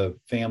one of the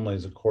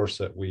families, of course,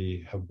 that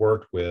we have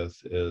worked with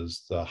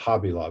is the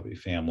Hobby Lobby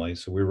family.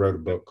 So we wrote a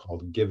book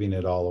called Giving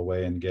It All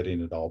Away and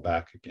Getting It All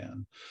Back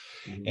Again.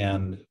 Mm-hmm.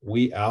 And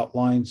we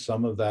outlined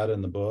some of that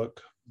in the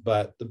book,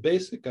 but the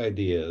basic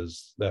idea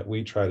is that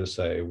we try to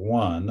say,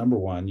 number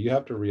one, you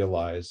have to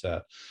realize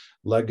that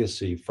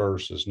legacy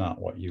first is not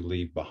what you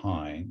leave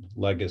behind.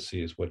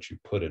 Legacy is what you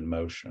put in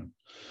motion.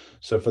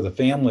 So for the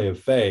family of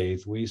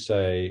faith, we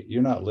say,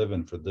 you're not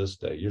living for this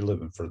day, you're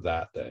living for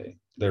that day.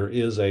 There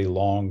is a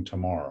long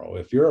tomorrow.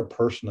 If you're a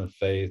person of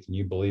faith and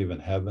you believe in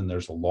heaven,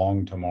 there's a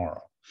long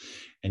tomorrow.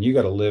 And you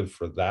got to live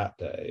for that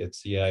day.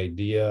 It's the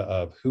idea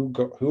of who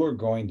are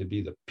going to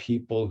be the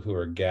people who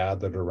are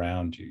gathered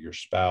around you, your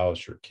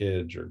spouse, your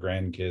kids, your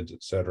grandkids,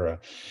 etc.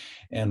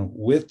 And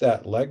with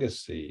that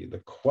legacy, the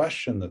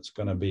question that's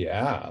going to be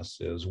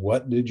asked is,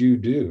 what did you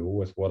do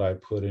with what I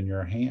put in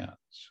your hands?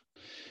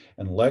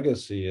 And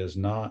legacy is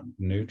not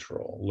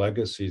neutral.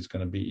 Legacy is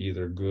going to be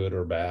either good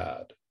or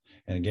bad.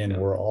 And again,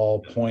 we're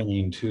all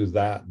pointing to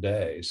that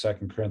day.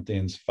 2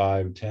 Corinthians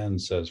 5:10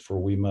 says, for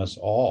we must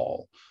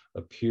all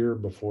appear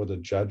before the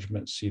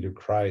judgment seat of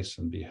Christ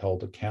and be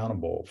held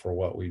accountable for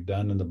what we've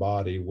done in the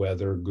body,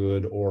 whether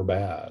good or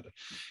bad.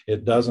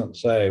 It doesn't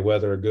say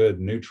whether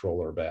good, neutral,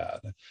 or bad.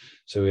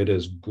 So it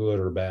is good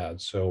or bad.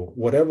 So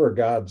whatever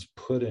God's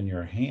put in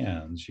your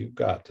hands, you've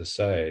got to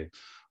say,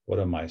 what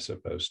am I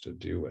supposed to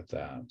do with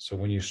that? So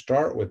when you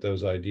start with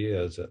those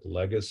ideas that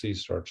legacy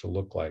starts to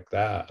look like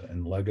that,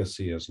 and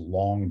legacy is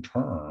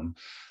long-term,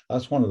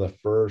 that's one of the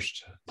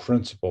first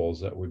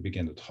principles that we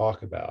begin to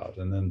talk about.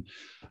 And then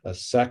a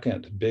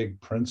second big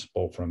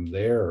principle from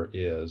there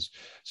is,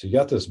 so you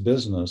got this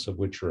business of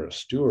which you're a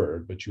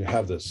steward, but you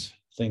have this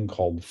thing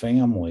called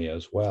family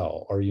as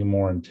well. Are you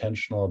more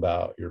intentional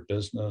about your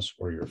business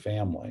or your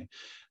family?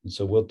 And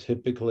so we'll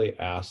typically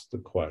ask the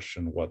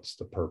question, what's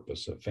the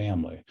purpose of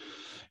family?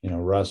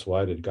 Russ,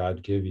 why did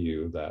God give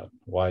you that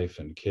wife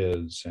and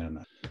kids?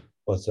 And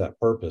what's that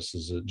purpose?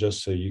 Is it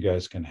just so you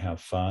guys can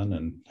have fun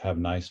and have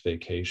nice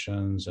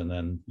vacations, and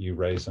then you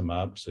raise them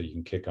up so you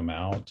can kick them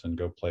out and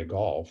go play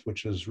golf,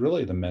 which is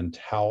really the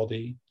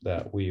mentality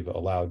that we've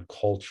allowed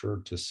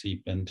culture to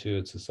seep into.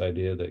 It's this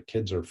idea that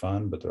kids are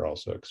fun, but they're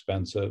also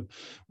expensive.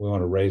 We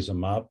want to raise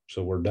them up,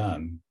 so we're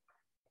done.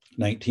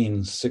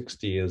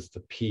 1960 is the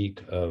peak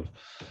of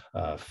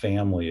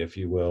family, if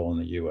you will, in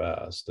the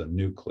US, the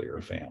nuclear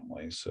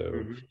family.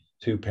 So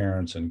two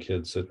parents and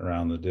kids sitting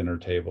around the dinner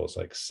table. It's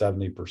like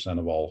 70%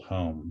 of all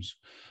homes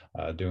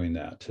doing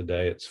that.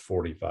 Today, it's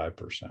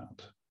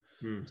 45%.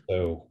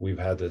 So we've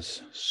had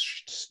this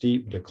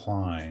steep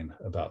decline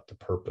about the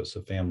purpose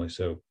of family.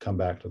 So come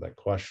back to that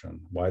question.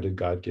 Why did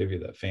God give you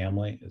that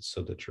family? It's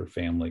so that your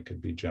family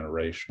could be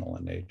generational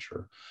in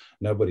nature.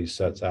 Nobody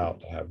sets out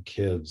to have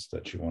kids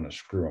that you want to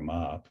screw them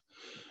up.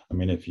 I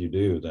mean, if you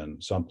do, then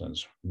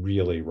something's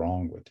really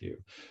wrong with you.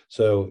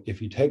 So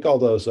if you take all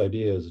those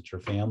ideas that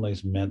your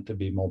family's meant to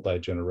be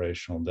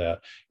multi-generational,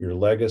 that your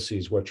legacy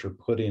is what you're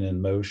putting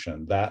in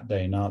motion that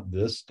day, not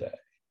this day,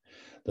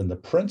 then the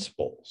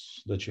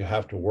principles that you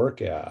have to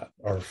work at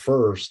are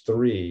first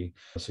three.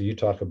 So you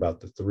talk about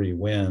the three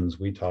wins.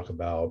 We talk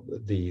about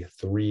the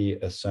three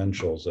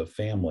essentials of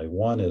family.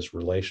 One is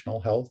relational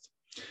health.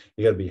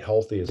 You got to be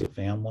healthy as a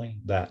family.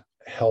 That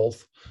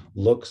health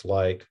looks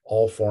like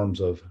all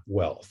forms of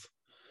wealth.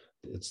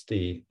 It's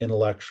the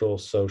intellectual,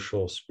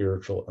 social,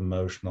 spiritual,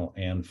 emotional,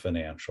 and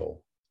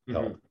financial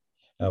health.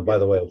 Now, by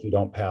the way, if you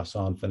don't pass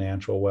on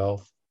financial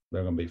wealth,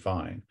 they're going to be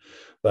fine.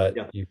 But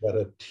you've got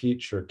to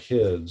teach your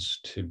kids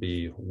to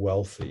be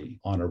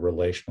wealthy on a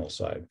relational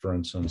side. For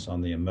instance,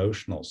 on the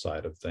emotional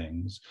side of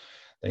things,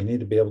 they need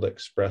to be able to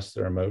express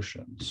their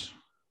emotions,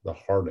 the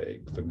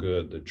heartache, the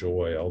good, the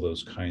joy, all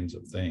those kinds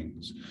of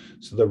things.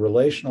 So the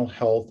relational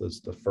health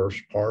is the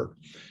first part.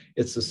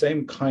 It's the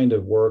same kind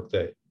of work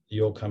that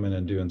you'll come in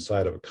and do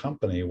inside of a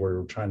company where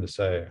we're trying to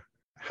say,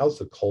 how's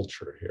the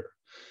culture here?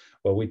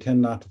 Well, we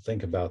tend not to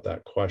think about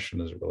that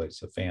question as it relates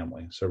to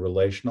family. So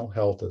relational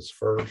health is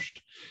first,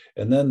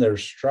 and then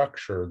there's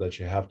structure that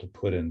you have to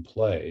put in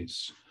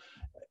place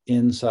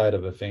inside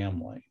of a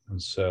family.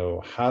 And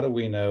so how do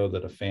we know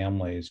that a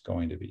family is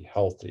going to be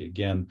healthy?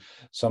 Again,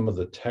 some of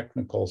the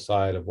technical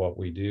side of what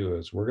we do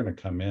is we're going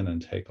to come in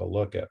and take a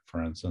look at,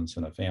 for instance,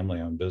 in a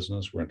family-owned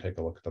business, we're going to take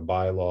a look at the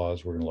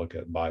bylaws, we're going to look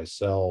at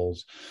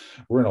buy-sells,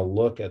 we're going to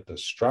look at the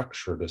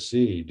structure to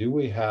see, do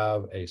we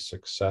have a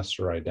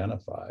successor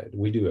identified?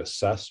 We do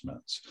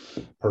assessments,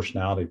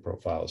 personality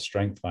profiles,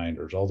 strength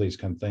finders, all these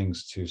kind of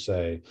things to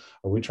say,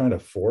 are we trying to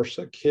force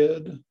a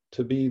kid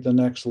to be the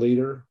next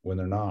leader when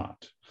they're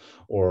not?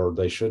 Or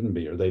they shouldn't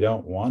be, or they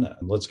don't want it.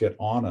 And let's get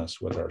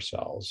honest with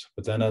ourselves.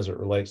 But then as it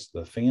relates to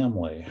the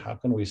family, how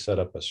can we set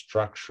up a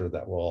structure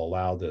that will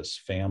allow this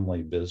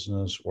family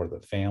business or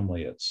the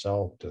family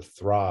itself to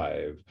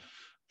thrive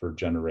for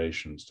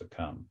generations to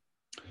come?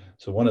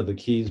 So one of the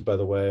keys, by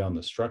the way, on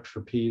the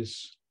structure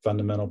piece,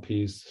 fundamental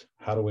piece,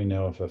 how do we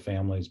know if a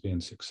family is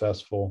being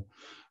successful?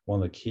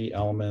 One of the key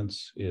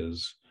elements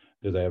is,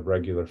 do they have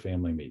regular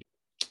family meetings?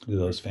 Do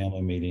those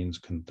family meetings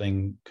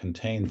contain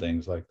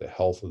things like the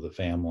health of the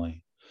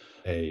family,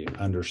 a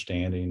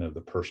understanding of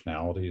the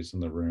personalities in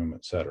the room,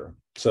 et cetera?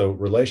 So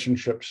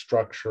relationship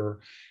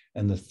structure.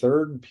 And the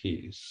third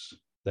piece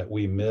that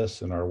we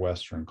miss in our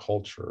Western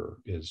culture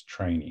is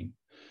training.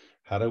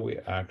 How do we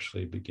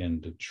actually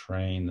begin to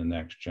train the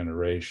next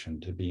generation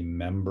to be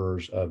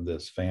members of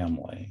this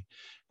family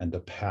and to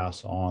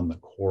pass on the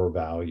core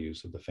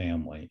values of the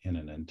family in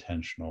an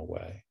intentional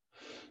way?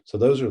 So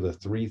those are the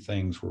three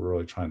things we're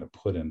really trying to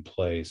put in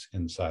place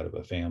inside of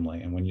a family.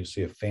 And when you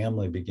see a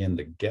family begin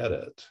to get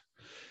it,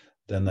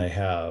 Then they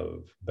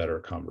have better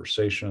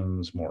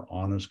conversations, more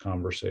honest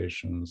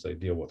conversations. They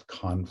deal with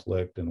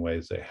conflict in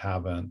ways they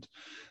haven't.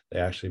 They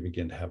actually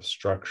begin to have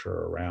structure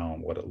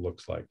around what it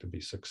looks like to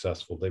be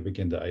successful. They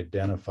begin to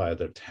identify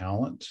the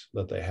talent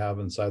that they have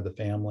inside the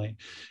family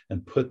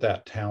and put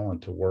that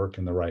talent to work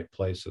in the right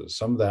places.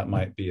 Some of that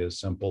might be as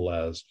simple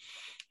as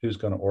who's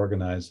going to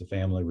organize the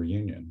family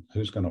reunion,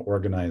 who's going to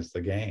organize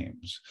the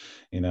games,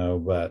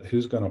 but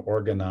who's going to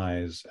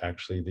organize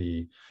actually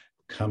the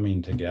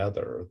coming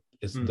together.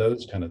 It's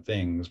those kind of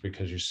things,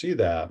 because you see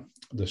that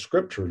the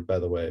scriptures, by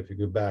the way, if you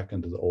go back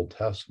into the Old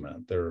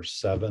Testament, there are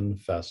 7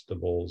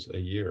 festivals a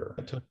year.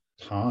 It took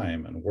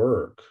time and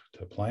work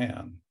to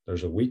plan.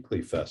 There's a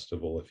weekly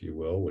festival, if you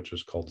will, which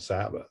is called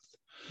Sabbath.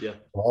 Yeah.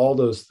 All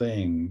those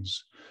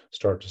things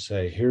start to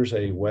say, here's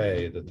a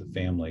way that the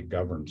family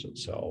governs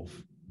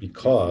itself,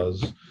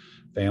 because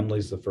family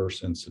is the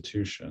first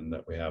institution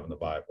that we have in the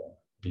Bible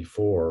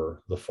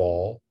before the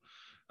fall,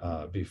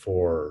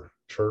 before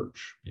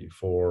church,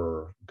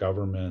 before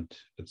government,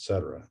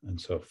 etc. And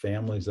so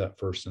family is that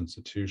first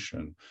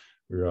institution.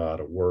 We ought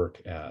to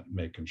work at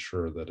making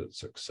sure that it's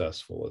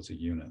successful as a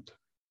unit.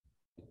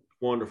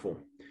 Wonderful.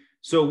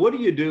 So what do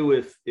you do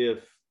if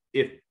the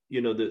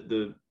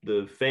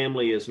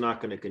family is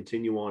not going to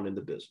continue on in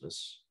the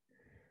business,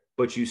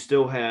 but you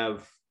still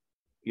have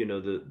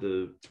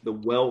the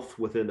wealth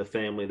within the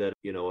family that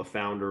a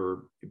founder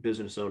or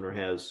business owner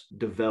has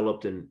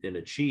developed and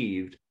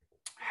achieved?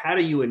 How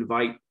do you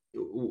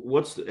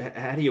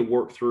how do you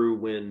work through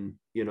when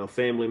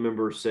family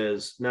member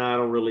says, no, I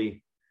don't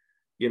really,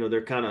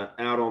 they're kind of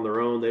out on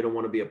their own, they don't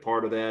want to be a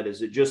part of that?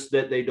 Is it just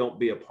that they don't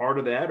be a part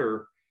of that,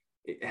 or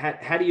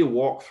how do you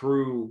walk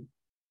through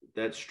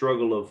that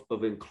struggle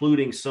of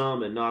including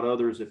some and not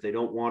others if they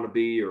don't want to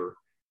be, or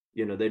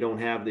they don't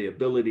have the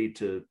ability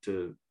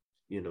to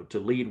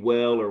lead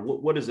well, or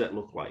what does that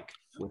look like?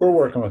 We're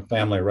working with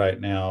family right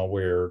now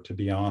where, to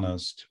be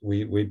honest,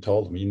 we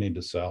told them, you need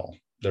to sell.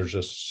 There's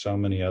just so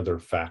many other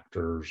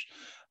factors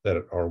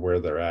that are where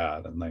they're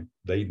at, and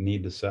they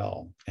need to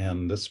sell.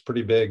 And this is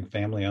pretty big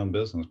family-owned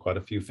business, quite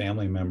a few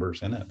family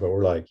members in it. But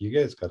we're like, you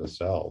guys got to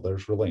sell.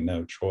 There's really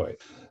no choice.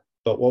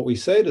 But what we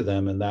say to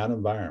them in that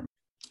environment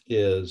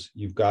is,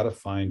 you've got to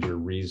find your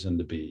reason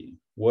to be.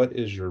 What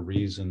is your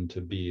reason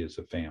to be as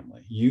a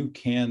family? You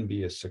can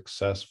be a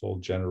successful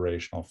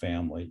generational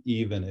family,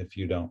 even if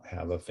you don't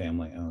have a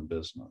family-owned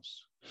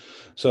business.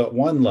 So at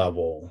one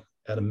level,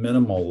 at a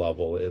minimal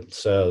level, it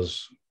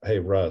says, hey,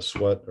 Russ,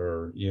 what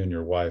are you and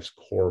your wife's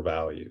core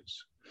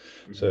values?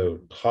 Mm-hmm. So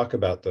talk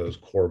about those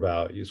core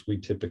values. We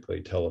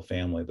typically tell a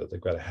family that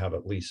they've got to have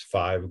at least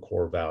 5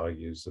 core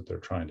values that they're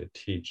trying to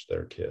teach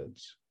their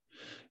kids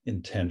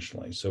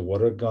intentionally. So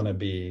what are going to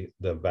be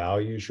the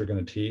values you're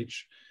going to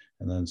teach?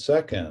 And then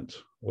second,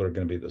 what are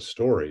going to be the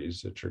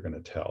stories that you're going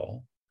to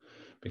tell?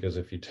 Because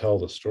if you tell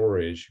the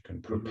stories, you can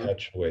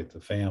perpetuate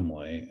the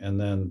family. And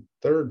then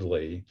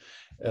thirdly,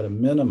 at a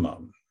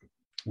minimum,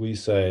 we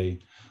say,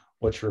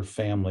 what's your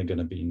family going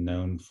to be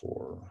known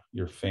for?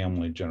 Your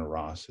family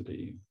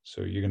generosity.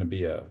 So you're going to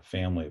be a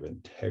family of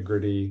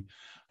integrity.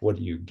 What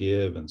do you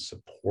give and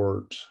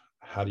support?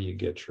 How do you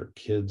get your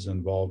kids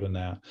involved in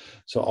that?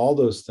 So all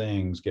those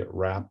things get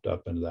wrapped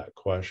up into that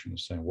question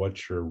of saying,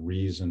 what's your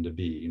reason to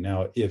be?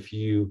 Now, if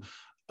you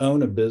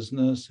own a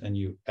business and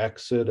you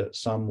exit at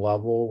some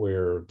level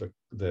where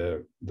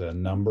the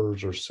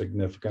numbers are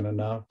significant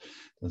enough,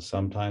 then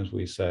sometimes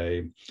we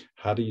say,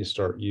 how do you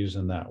start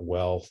using that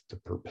wealth to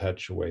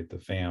perpetuate the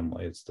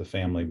family? It's the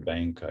family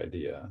bank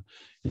idea.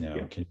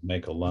 Can you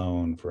make a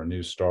loan for a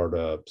new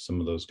startup, some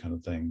of those kind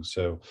of things.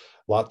 So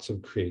lots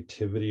of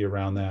creativity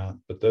around that,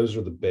 but those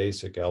are the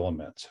basic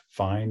elements.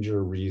 Find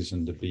your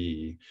reason to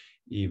be,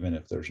 even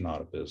if there's not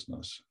a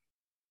business.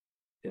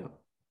 Yeah.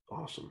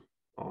 Awesome.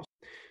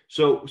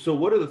 So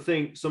what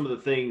are some of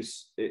the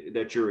things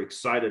that you're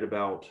excited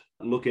about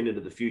looking into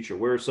the future?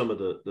 Where are some of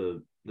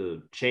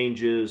the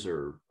changes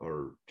or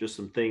just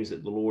some things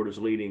that the Lord is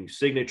leading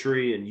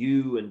Signatory and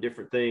you and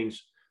different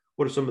things?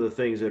 What are some of the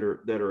things that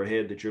are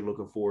ahead that you're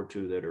looking forward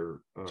to that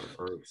are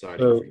exciting?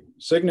 So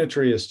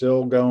Signatory is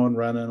still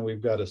running.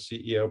 We've got a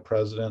CEO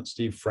president,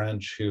 Steve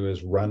French, who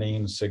is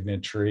running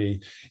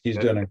Signatory. He's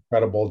doing an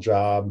incredible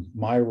job.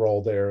 My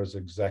role there is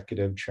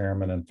executive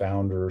chairman and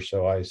founder.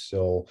 So I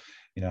still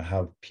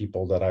have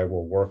people that I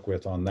will work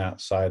with on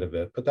that side of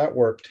it. But that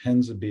work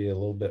tends to be a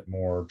little bit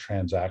more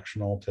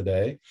transactional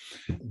today.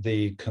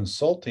 The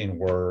consulting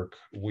work,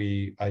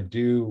 I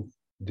do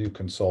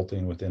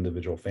consulting with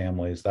individual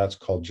families. That's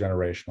called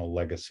Generational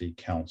Legacy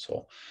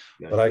Counsel.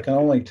 But I can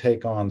only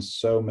take on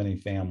so many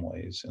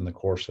families in the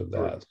course of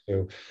that.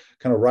 So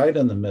kind of right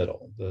in the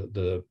middle,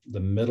 the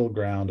middle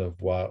ground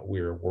of what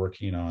we're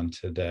working on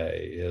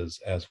today is,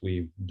 as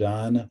we've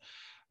done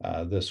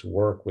this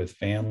work with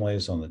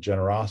families on the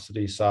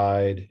generosity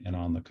side and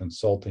on the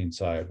consulting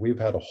side, we've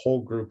had a whole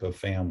group of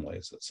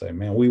families that say,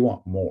 man, we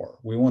want more.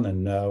 We want to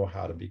know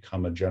how to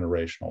become a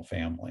generational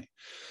family.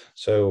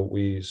 So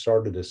we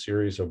started a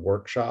series of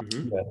workshops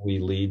that we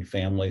lead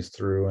families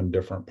through in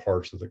different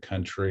parts of the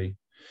country.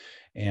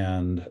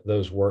 And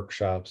those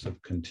workshops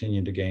have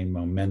continued to gain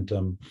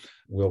momentum.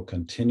 We'll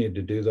continue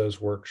to do those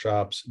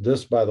workshops.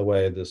 This, by the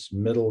way, this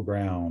middle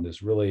ground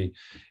is really,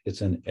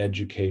 it's an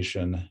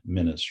education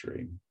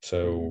ministry.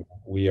 So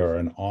we are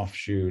an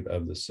offshoot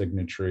of the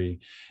Signatory,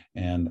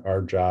 and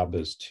our job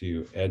is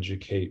to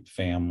educate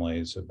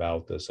families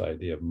about this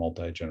idea of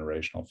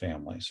multi-generational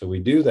family. So we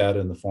do that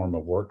in the form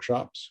of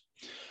workshops.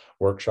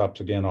 Workshops,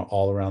 again,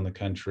 all around the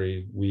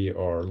country. We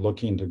are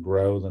looking to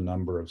grow the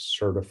number of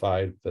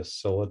certified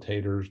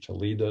facilitators to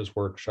lead those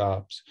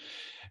workshops.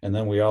 And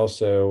then we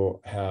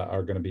also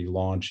are going to be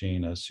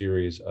launching a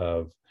series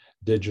of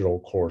digital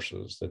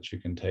courses that you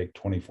can take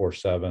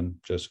 24/7.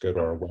 Just go to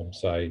our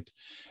website.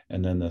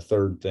 And then the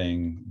third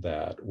thing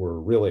that we're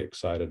really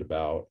excited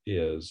about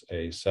is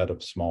a set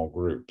of small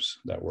groups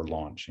that we're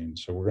launching.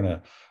 So we're going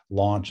to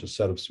launch a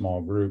set of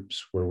small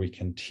groups where we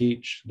can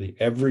teach the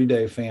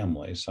everyday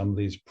family some of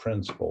these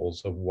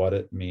principles of what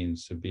it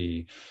means to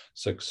be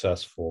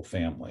successful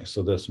family.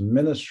 So this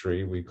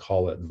ministry, we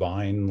call it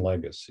Vine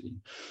Legacy.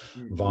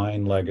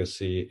 Vine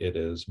Legacy, it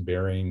is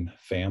bearing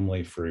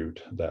family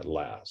fruit that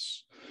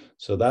lasts.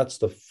 So that's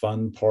the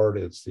fun part.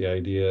 It's the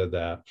idea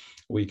that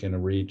we can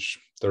reach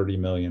 30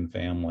 million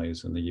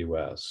families in the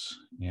US.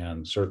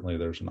 And certainly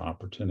there's an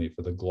opportunity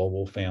for the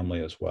global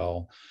family as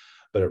well.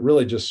 But it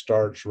really just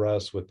starts,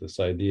 Russ, with this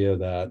idea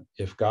that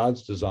if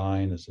God's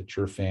design is that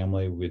your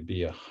family would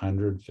be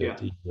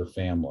 150-year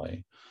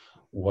family,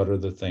 what are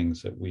the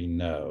things that we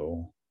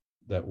know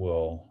that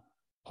will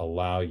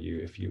allow you,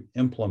 if you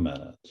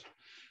implement it,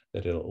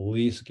 that it'll at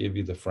least give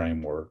you the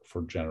framework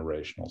for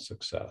generational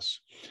success.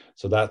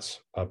 So that's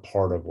a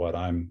part of what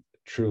I'm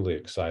truly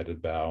excited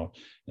about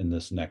in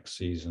this next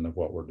season of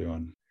what we're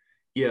doing.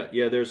 Yeah.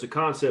 There's a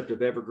concept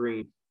of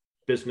evergreen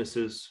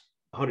businesses,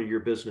 100-year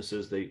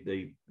businesses.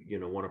 They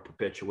want to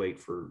perpetuate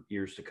for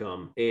years to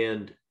come.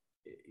 And,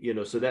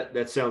 so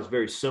that sounds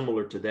very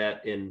similar to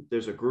that. And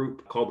there's a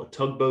group called the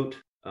Tugboat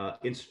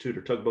Institute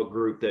or Tugboat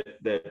Group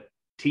that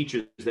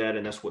teaches that.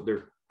 And that's what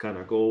their kind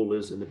of goal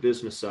is in the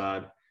business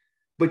side.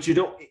 But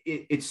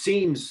it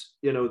seems,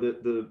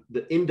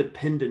 the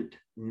independent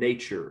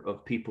nature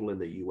of people in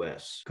the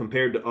US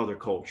compared to other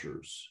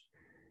cultures,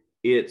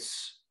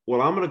 it's,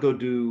 well, I'm going to go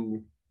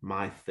do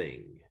my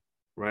thing,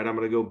 right? I'm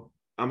going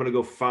to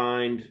go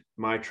find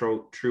my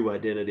true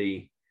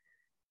identity.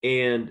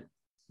 And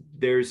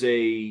there's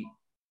an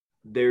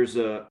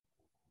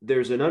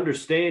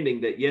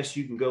understanding that, yes,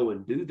 you can go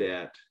and do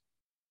that,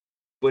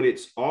 but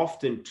it's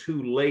often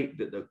too late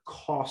that the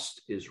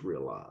cost is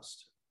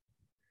realized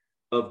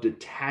of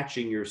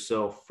detaching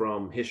yourself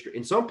from history.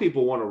 And some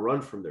people want to run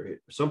from their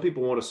history. Some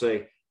people want to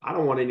say, I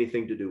don't want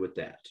anything to do with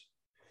that.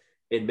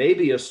 And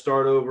maybe a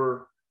start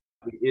over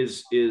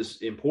is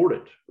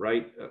important,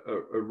 right?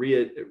 A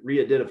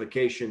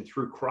re-identification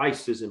through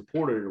Christ is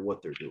important in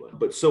what they're doing.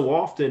 But so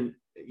often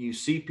you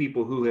see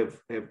people who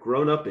have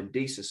grown up in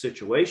decent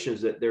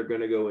situations that they're going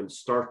to go and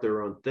start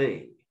their own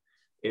thing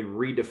and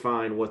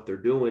redefine what they're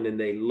doing. And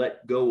they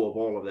let go of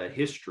all of that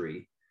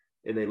history,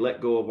 and they let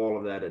go of all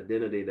of that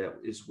identity that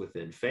is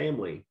within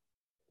family.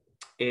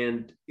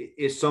 And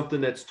it's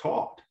something that's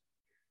taught.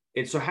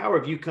 And so how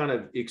have you kind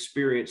of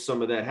experienced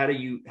some of that? How do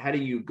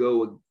you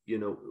go,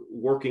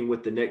 working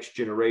with the next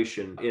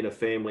generation in a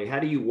family? How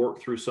do you work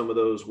through some of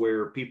those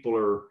where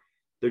people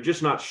they're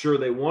just not sure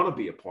they want to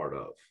be a part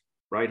of,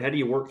 right? How do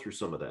you work through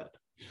some of that?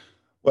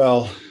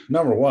 Well,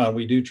 number one,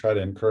 we do try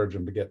to encourage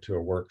them to get to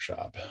a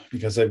workshop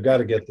because they've got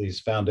to get these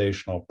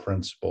foundational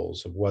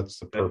principles of what's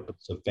the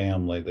purpose of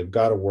family. They've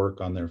got to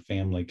work on their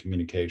family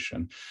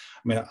communication.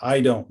 I mean, I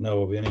don't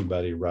know of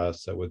anybody,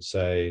 Russ, that would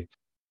say,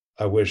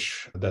 I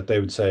wish that they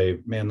would say,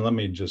 man, let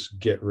me just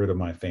get rid of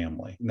my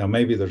family. Now,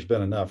 maybe there's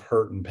been enough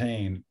hurt and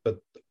pain, but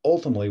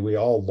ultimately we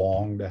all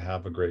long to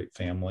have a great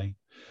family.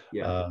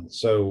 Yeah.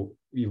 So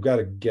you've got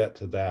to get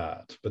to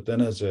that. But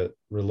then as it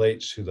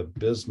relates to the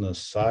business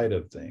side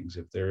of things,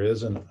 if there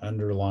is an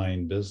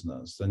underlying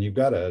business, then you've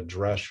got to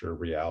address your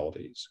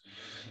realities.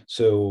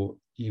 So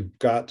you've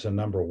got to,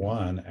 number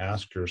one,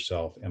 ask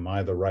yourself, am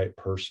I the right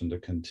person to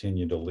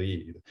continue to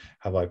lead?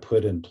 Have I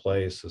put in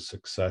place a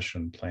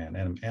succession plan?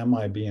 And am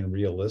I being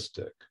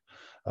realistic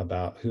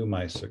about who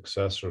my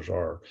successors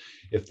are?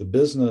 If the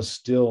business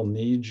still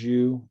needs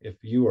you, if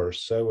you are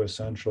so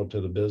essential to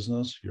the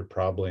business, you're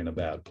probably in a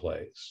bad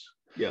place.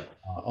 Yeah.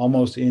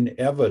 Almost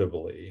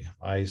inevitably,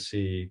 I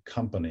see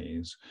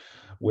companies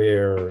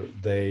where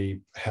they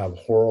have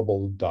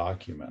horrible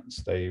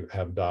documents. They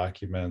have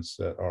documents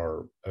that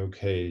are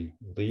okay,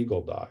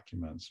 legal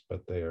documents,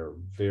 but they are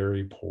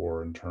very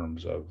poor in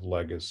terms of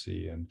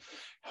legacy and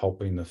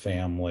helping the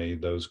family,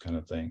 those kind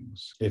of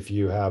things. If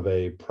you have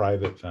a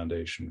private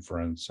foundation,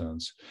 for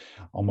instance,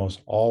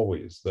 almost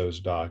always those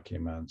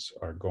documents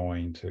are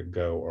going to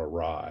go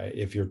awry.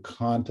 If you're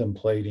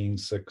contemplating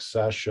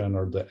succession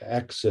or the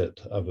exit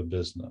of a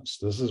business,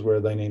 this is where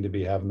they need to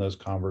be having those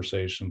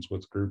conversations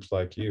with groups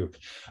like you.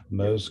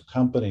 Most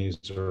companies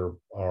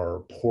are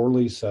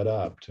poorly set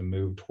up to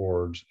move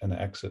towards an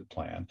exit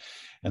plan.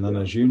 And then,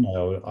 as you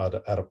know,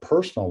 at a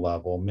personal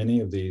level, many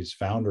of these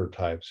founder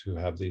types who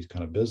have these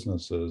kind of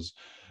businesses bosses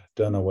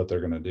don't know what they're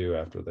going to do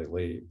after they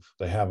leave.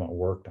 They haven't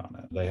worked on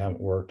it. They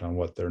haven't worked on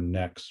what their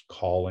next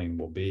calling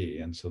will be.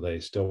 And so they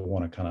still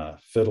want to kind of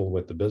fiddle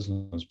with the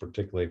business,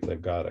 particularly if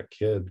they've got a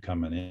kid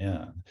coming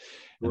in.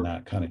 And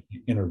that kind of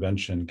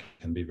intervention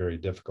can be very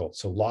difficult.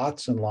 So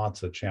lots and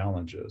lots of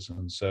challenges.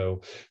 And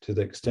so to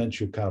the extent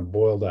you kind of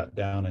boil that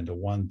down into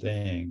one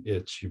thing,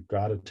 it's you've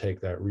got to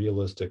take that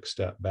realistic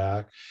step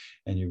back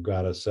and you've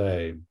got to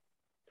say,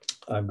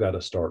 I've got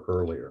to start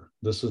earlier.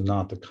 This is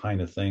not the kind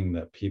of thing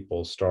that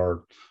people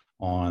start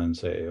on and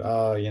say,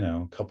 oh,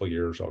 a couple of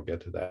years, I'll get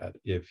to that.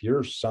 If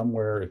you're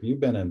somewhere, if you've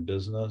been in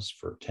business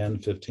for 10,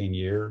 15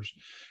 years,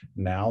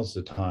 now's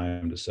the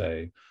time to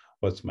say,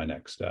 what's my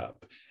next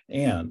step?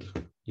 And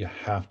you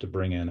have to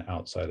bring in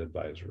outside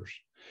advisors.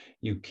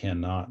 You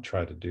cannot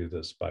try to do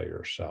this by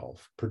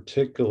yourself,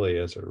 particularly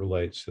as it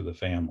relates to the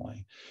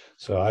family.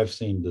 So I've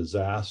seen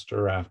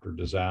disaster after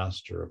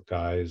disaster of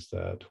guys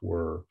that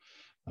were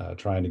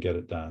trying to get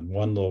it done.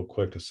 One little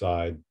quick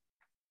aside,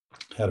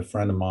 had a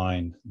friend of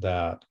mine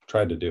that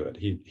tried to do it.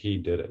 He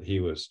did it. He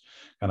was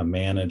kind of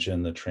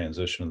managing the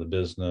transition of the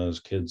business,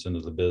 kids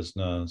into the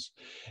business,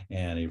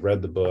 and he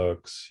read the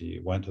books, he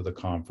went to the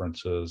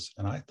conferences,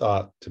 and I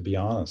thought, to be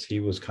honest,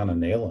 he was kind of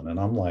nailing it. And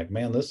I'm like,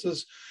 man, this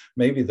is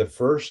maybe the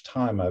first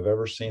time I've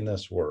ever seen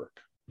this work,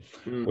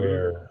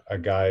 where a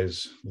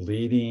guy's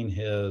leading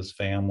his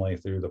family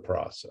through the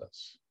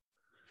process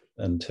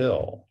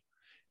until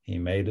he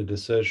made a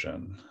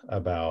decision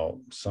about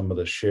some of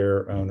the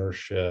share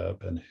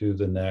ownership and who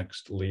the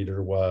next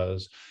leader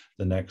was.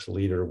 The next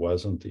leader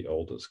wasn't the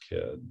oldest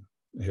kid.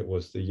 It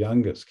was the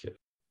youngest kid.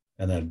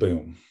 And then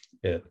boom,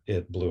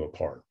 it blew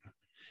apart.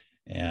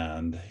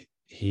 And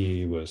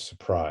he was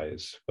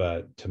surprised.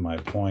 But to my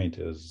point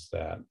is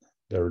that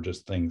there were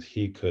just things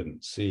he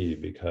couldn't see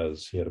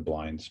because he had a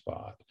blind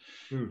spot.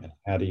 And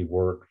had he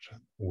worked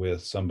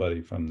with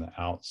somebody from the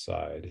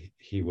outside,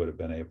 he would have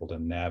been able to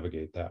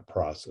navigate that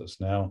process.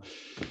 Now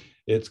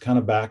it's kind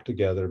of back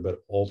together, but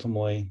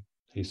ultimately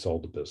he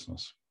sold the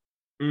business.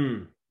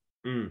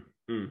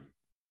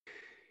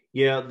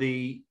 Yeah.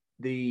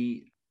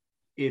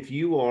 If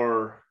you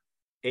are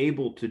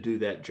able to do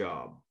that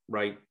job,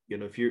 right?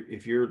 If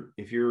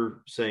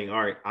you're saying,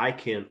 all right, I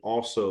can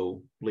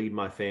also lead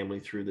my family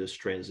through this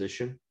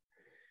transition,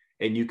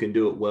 and you can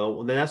do it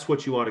well, then that's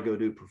what you ought to go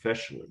do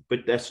professionally.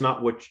 But that's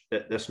not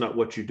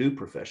what you do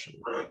professionally.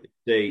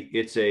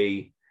 It's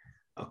a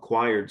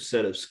acquired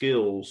set of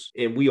skills,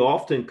 and we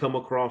often come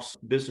across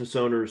business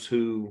owners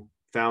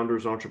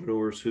founders,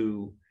 entrepreneurs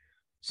who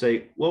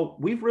say, well,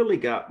 we've really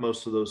got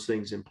most of those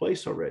things in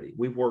place already.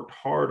 We've worked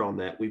hard on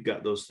that. We've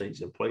got those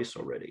things in place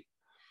already.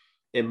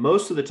 And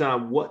most of the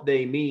time, what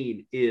they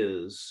mean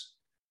is,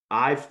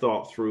 I've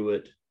thought through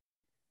it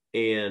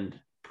and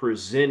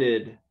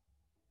presented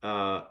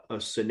a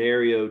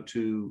scenario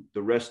to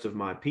the rest of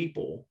my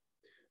people,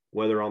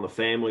 whether on the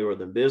family or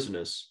the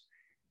business.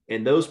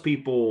 And those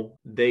people,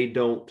 they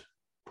don't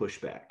push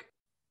back.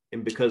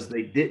 And because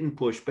they didn't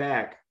push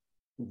back,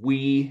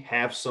 we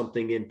have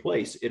something in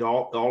place.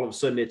 All of a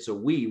sudden it's a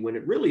we, when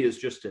it really is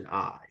just an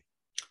I.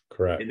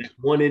 Correct. And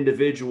one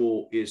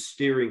individual is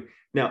steering.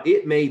 Now,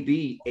 it may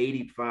be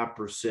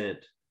 85%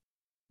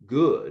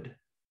 good,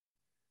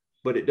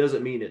 but it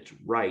doesn't mean it's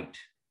right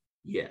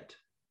yet.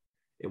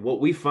 And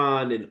what we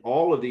find in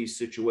all of these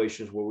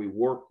situations where we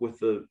work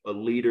with a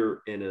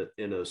leader in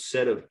a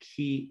set of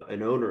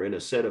an owner in a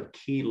set of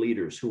key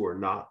leaders who are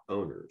not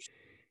owners,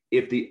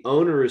 if the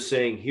owner is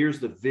saying, here's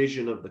the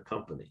vision of the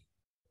company,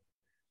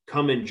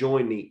 come and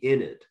join me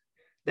in it,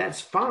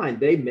 that's fine.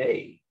 They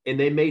may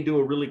do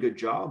a really good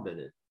job in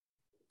it,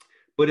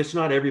 but it's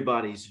not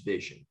everybody's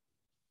vision.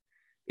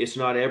 It's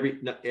not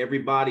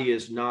everybody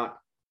is not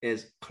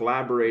as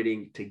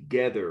collaborating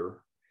together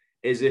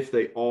as if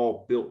they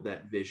all built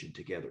that vision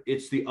together.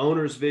 It's the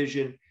owner's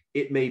vision.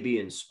 It may be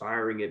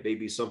inspiring. It may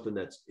be something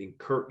that's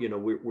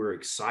we're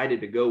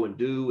excited to go and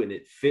do, and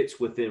it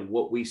fits within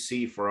what we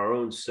see for our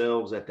own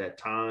selves at that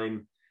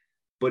time,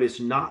 but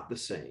it's not the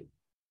same.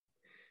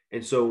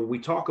 And so when we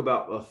talk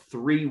about a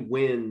 3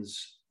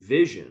 wins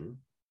vision,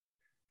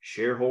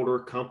 shareholder,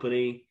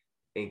 company,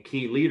 and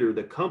key leader,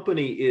 the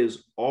company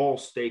is all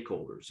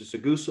stakeholders. It's a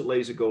goose that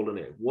lays a golden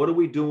egg. What are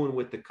we doing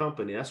with the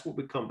company? That's what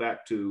we come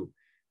back to.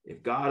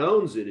 If God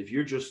owns it, if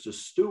you're just a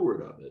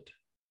steward of it,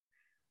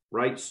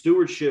 right?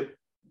 Stewardship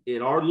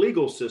in our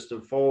legal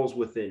system falls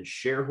within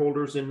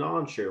shareholders and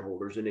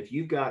non-shareholders. And if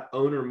you've got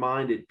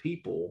owner-minded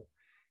people,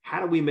 how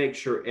do we make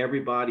sure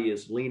everybody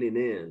is leaning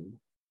in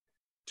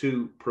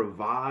to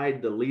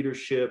provide the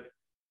leadership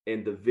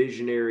and the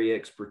visionary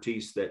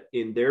expertise that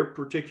in their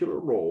particular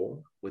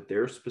role with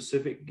their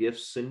specific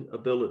gifts and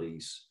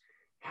abilities,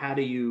 how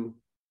do you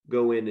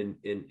go in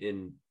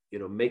and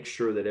make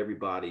sure that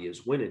everybody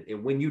is winning?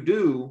 And when you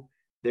do,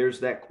 there's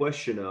that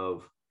question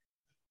of,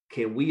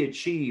 can we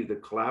achieve the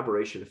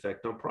collaboration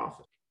effect on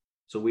profit?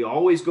 So we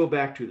always go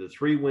back to the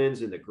 3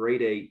 wins in the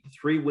grade 8. The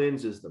 3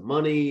 wins is the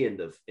money and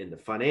the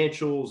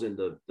financials and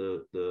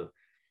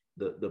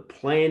the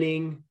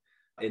planning.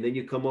 And then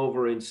you come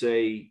over and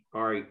say,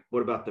 all right,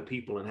 what about the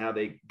people and how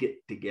they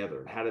get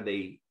together? How do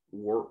they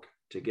work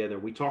together.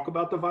 We talk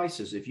about the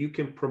vices. If you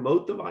can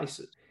promote the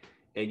vices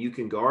and you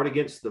can guard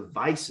against the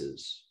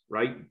vices,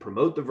 right?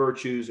 Promote the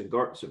virtues and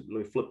guard. So let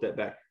me flip that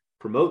back.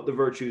 Promote the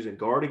virtues and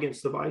guard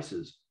against the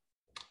vices.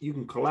 You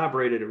can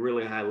collaborate at a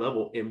really high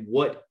level. And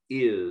what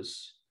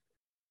is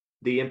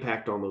the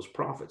impact on those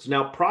profits?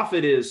 Now,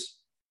 profit is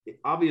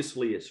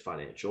obviously it's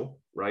financial,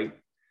 right?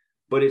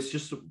 But it's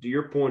just to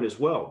your point as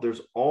well.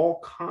 There's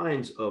all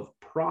kinds of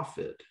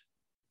profit,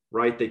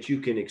 right, that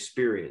you can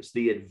experience.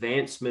 The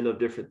advancement of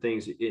different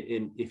things.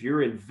 If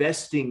you're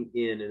investing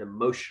in an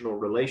emotional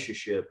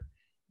relationship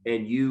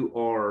and you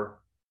are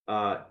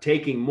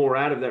taking more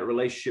out of that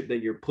relationship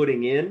than you're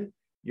putting in,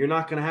 you're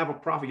not going to have a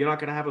profit. You're not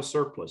going to have a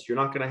surplus. You're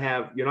not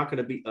going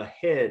to be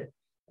ahead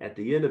at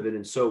the end of it.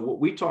 And so what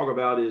we talk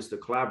about is the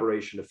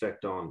collaboration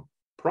effect on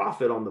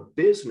profit on the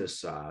business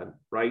side,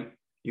 right?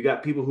 You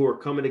got people who are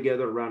coming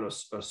together around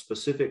a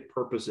specific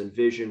purpose and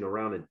vision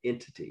around an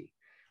entity,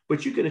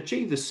 but you can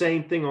achieve the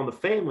same thing on the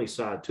family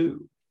side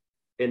too.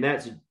 And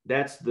that's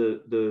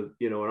the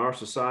in our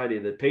society,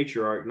 the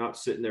patriarch not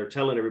sitting there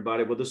telling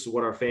everybody, well, this is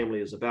what our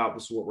family is about.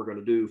 This is what we're going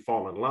to do.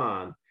 Fall in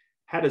line.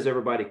 How does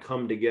everybody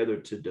come together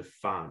to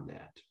define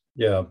that?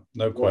 Yeah,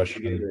 no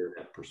question. In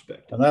that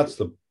perspective. And that's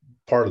the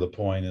part of the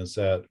point, is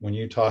that when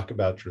you talk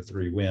about your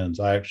 3 wins,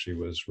 I actually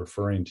was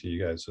referring to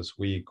you guys this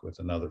week with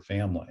another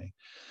family.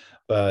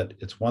 But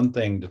it's one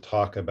thing to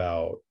talk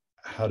about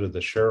how do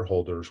the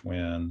shareholders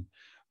win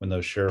when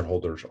those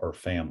shareholders are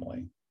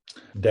family,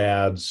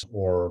 dads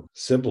or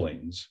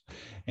siblings,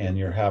 and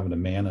you're having to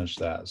manage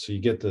that. So you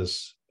get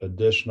this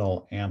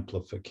additional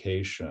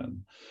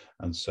amplification.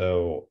 And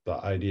so the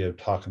idea of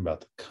talking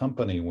about the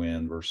company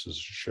win versus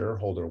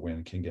shareholder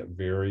win can get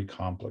very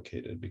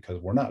complicated, because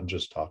we're not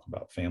just talking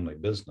about family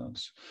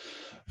business.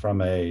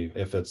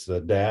 If it's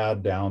the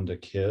dad down to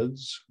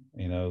kids,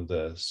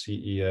 the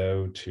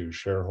CEO to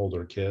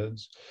shareholder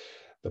kids,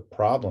 the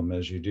problem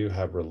is you do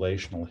have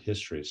relational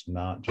history. It's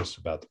not just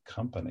about the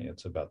company,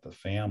 it's about the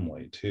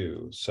family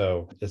too.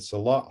 So it's a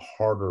lot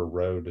harder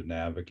road to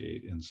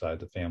navigate inside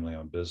the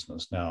family-owned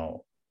business.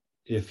 Now,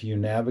 if you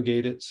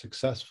navigate it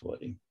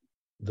successfully,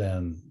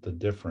 then the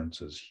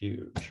difference is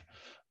huge.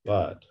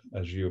 But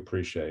as you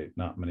appreciate,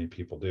 not many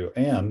people do.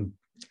 And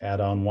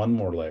add on one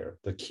more layer,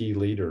 the key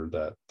leader,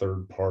 that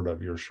third part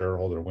of your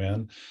shareholder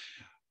win.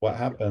 What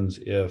happens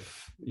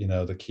if,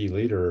 the key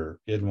leader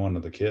isn't one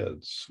of the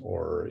kids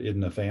or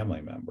isn't a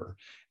family member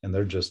and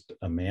they're just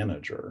a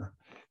manager?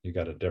 You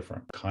got a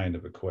different kind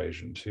of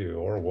equation too.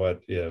 Or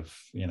what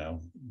if,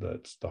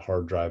 that's the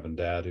hard driving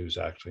dad who's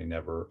actually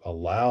never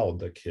allowed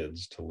the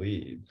kids to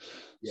lead?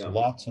 Yeah. So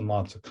lots and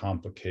lots of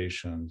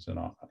complications. And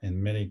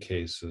in many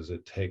cases,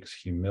 it takes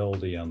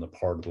humility on the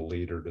part of the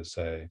leader to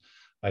say,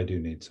 I do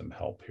need some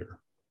help here.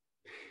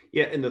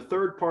 Yeah. And the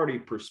third party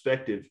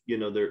perspective,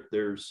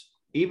 there's,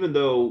 even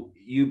though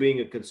you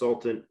being a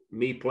consultant,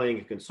 me playing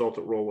a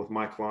consultant role with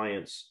my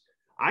clients,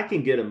 I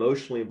can get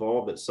emotionally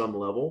involved at some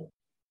level,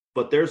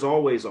 but there's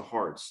always a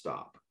hard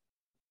stop.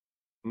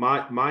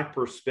 My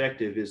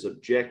perspective is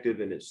objective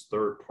and it's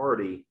third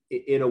party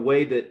in a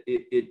way that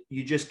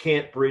you just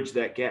can't bridge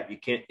that gap. You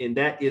can't, and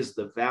that is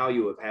the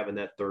value of having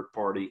that third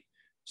party,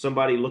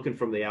 somebody looking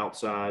from the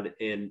outside.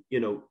 And,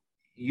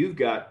 you've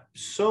got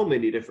so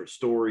many different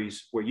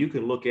stories where you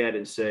can look at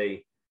and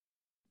say,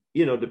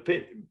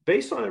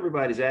 based on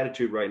everybody's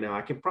attitude right now,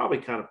 I can probably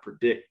kind of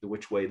predict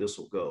which way this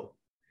will go.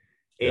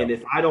 And yeah.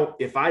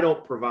 if I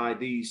don't provide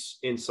these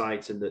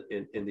insights in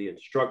the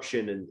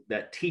instruction and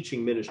that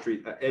teaching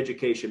ministry,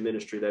 education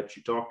ministry that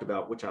you talked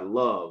about, which I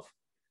love,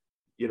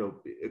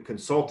 a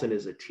consultant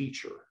is a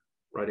teacher,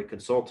 right? A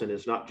consultant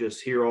is not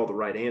just hear all the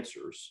right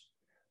answers,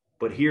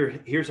 but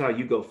here's how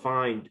you go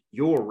find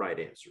your right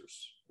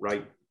answers,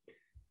 right?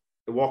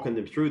 And walking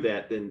them through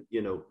that, then,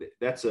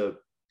 that's a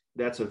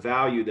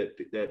value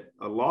that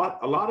a lot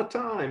of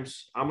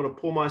times I'm going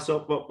to pull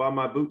myself up by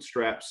my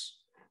bootstraps.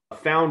 A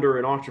founder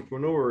and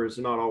entrepreneur is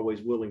not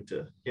always willing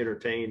to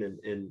entertain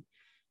and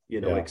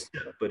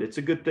accept, but it's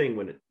a good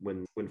thing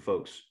when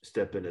folks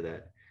step into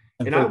that.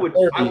 And I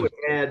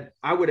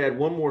would add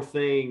one more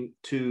thing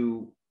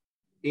to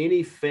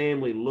any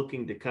family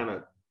looking to kind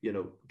of,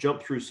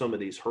 jump through some of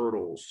these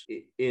hurdles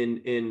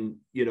in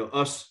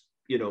us,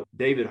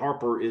 David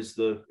Harper is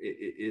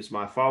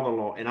my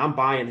father-in-law and I'm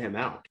buying him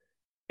out.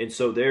 And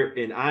so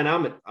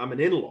I'm an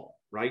in-law,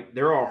 right?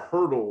 There are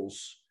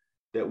hurdles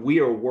that we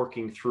are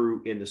working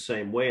through in the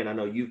same way. And I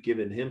know you've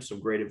given him some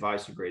great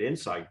advice and great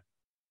insight,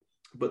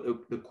 but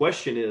the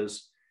question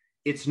is,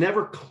 it's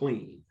never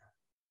clean,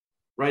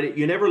 right?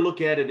 You never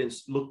look at it and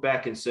look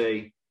back and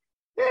say,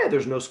 yeah,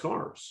 there's no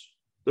scars.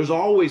 There's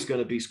always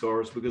going to be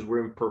scars because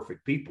we're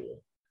imperfect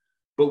people,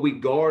 but we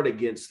guard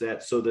against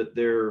that so that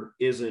there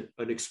isn't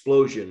an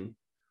explosion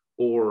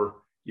or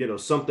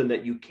something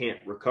that you can't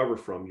recover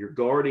from. You're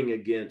guarding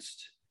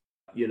against,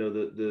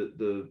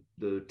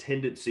 the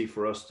tendency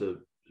for us to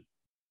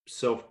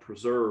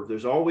self-preserve.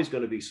 There's always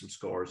going to be some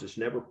scars. It's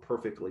never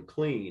perfectly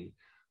clean,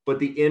 but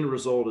the end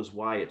result is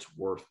why it's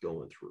worth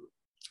going through.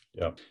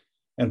 Yeah.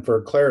 And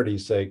for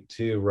clarity's sake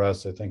too,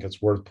 Russ, I think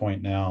it's worth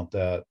pointing out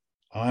that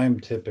I'm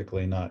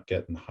typically not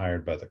getting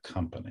hired by the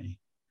company.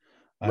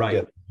 I'm Right.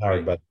 getting hired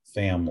Right. by the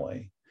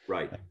family.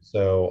 Right.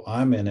 So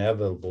I'm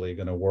inevitably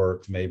going to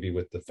work maybe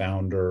with the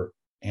founder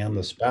and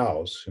the Mm.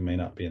 spouse who may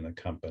not be in the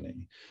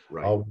company.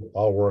 Right.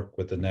 I'll work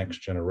with the next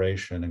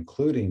generation,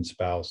 including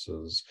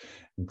spouses,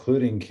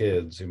 including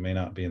kids who may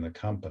not be in the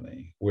company.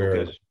 Okay.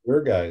 Whereas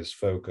your guys'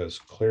 focus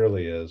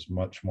clearly is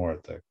much more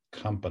at the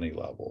company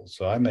level.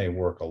 So I may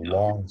work Yeah.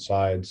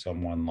 alongside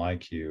someone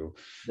like you,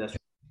 That's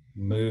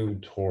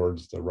move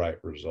towards the right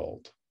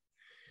result.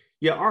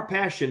 Yeah, our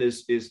passion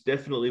is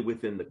definitely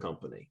within the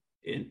company.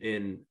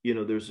 And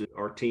there's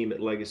our team at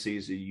Legacy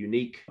is a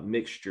unique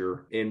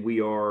mixture, and we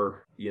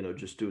are,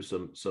 just do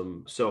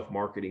some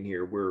self-marketing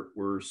here.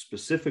 We're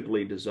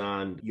specifically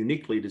designed,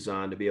 uniquely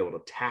designed to be able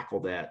to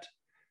tackle that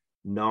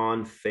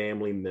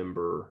non-family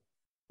member,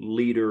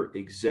 leader,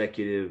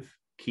 executive,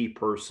 key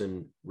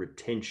person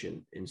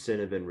retention,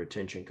 incentive and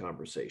retention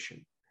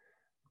conversation,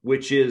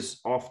 which is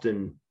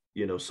often,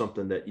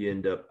 something that you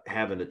end up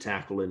having to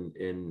tackle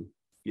in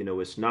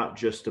it's not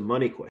just a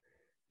money question.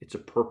 It's a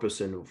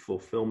purpose and a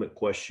fulfillment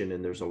question.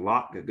 And there's a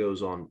lot that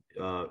goes on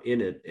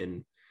in it.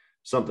 And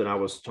something I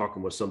was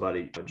talking with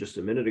somebody just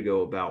a minute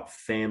ago about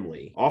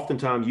family.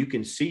 Oftentimes you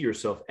can see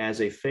yourself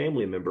as a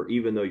family member,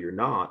 even though you're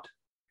not.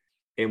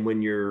 And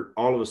when you're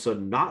all of a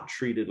sudden not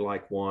treated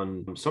like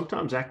one,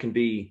 sometimes that can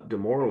be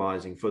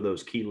demoralizing for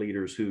those key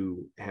leaders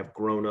who have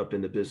grown up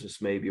in the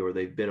business, maybe, or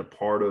they've been a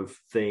part of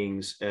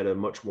things at a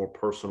much more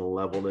personal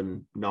level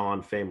than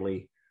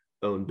non-family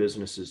owned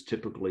businesses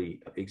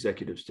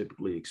executives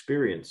typically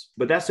experience.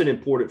 But that's an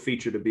important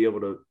feature to be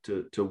able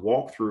to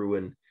walk through.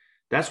 And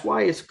that's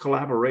why it's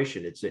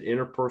collaboration. It's an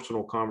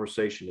interpersonal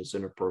conversation. It's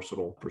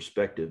interpersonal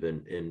perspective.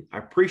 And I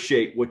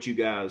appreciate what you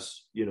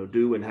guys,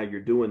 do and how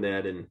you're doing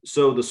that. And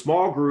so the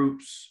small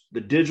groups,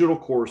 the digital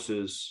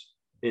courses,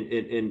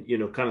 and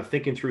kind of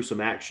thinking through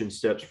some action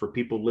steps for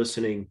people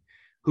listening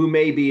who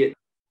may be at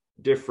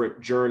different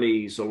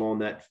journeys along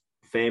that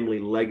family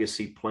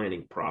legacy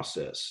planning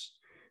process,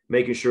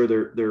 making sure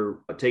they're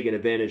taking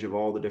advantage of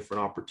all the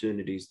different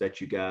opportunities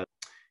that you guys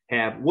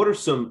have. What are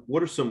some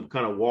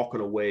kind of walking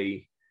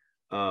away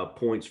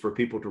points for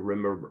people to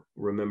remember?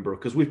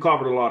 Because we've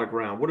covered a lot of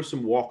ground. What are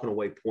some walking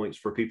away points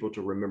for people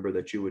to remember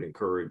that you would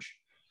encourage?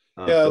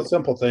 Yeah, a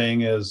simple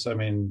thing is,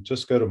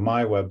 just go to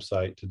my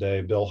website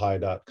today,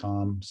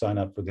 billhigh.com, sign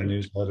up for the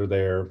newsletter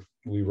there.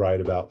 We write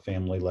about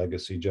family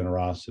legacy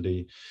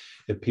generosity.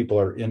 If people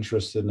are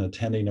interested in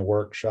attending a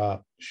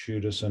workshop,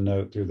 shoot us a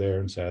note through there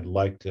and say, I'd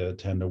like to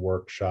attend a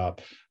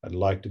workshop. I'd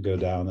like to go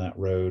down that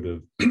road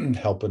of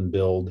helping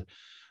build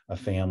a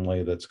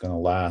family that's going to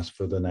last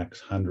for the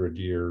next 100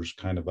 years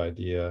kind of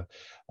idea.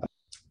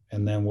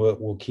 And then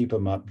we'll keep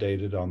them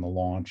updated on the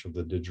launch of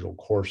the digital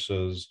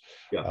courses.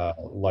 Yeah.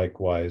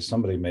 Likewise,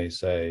 somebody may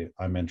say,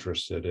 I'm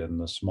interested in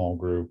the small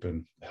group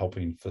and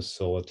helping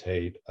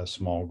facilitate a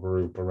small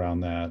group around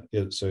that.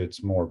 So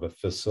it's more of a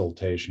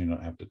facilitation. You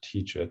don't have to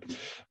teach it.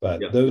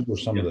 But those are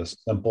some of the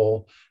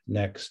simple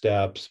next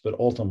steps. But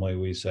ultimately,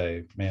 we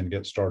say, man,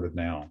 get started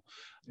now.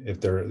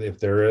 If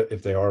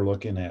they are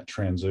looking at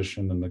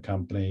transition in the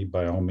company,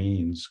 by all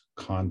means,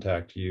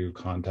 contact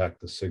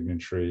the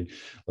signatory.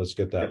 Let's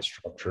get that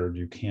structured.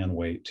 You can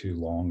wait too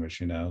long, as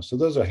you know. So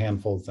those are a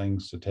handful of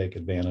things to take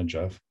advantage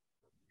of.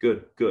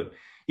 Good.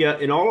 Yeah,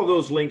 and all of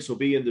those links will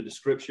be in the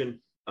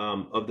description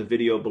of the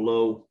video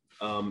below.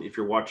 If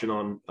you're watching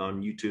on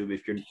YouTube,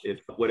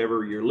 if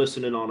whatever you're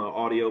listening on an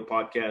audio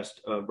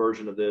podcast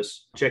version of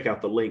this, check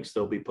out the links.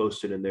 They'll be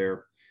posted in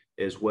there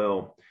as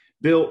well.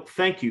 Bill,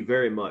 thank you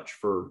very much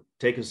for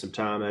taking some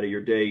time out of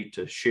your day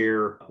to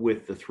share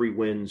with the Three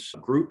Wins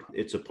group.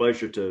 It's a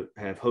pleasure to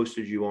have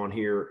hosted you on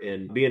here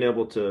and being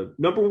able to,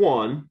 number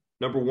one,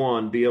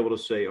 be able to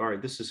say, all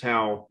right, this is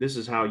how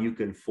you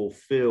can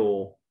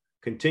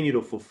continue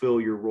to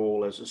fulfill your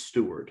role as a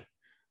steward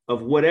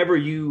of whatever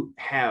you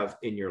have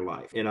in your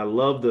life. And I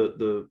love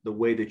the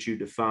way that you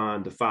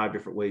define the 5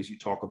 different ways you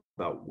talk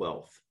about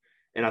wealth.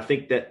 And I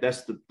think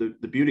that's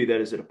the beauty of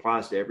that is it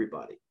applies to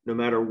everybody, no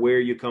matter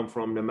where you come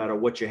from, no matter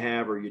what you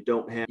have or you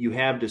don't have. You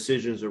have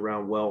decisions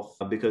around wealth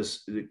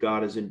because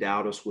God has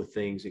endowed us with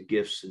things and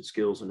gifts and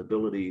skills and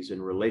abilities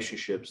and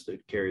relationships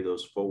that carry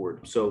those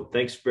forward. So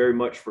thanks very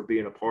much for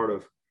being a part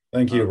of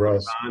Thank you,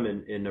 Russ. time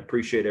and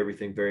appreciate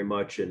everything very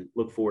much and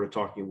look forward to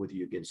talking with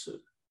you again soon.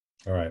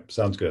 All right.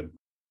 Sounds good.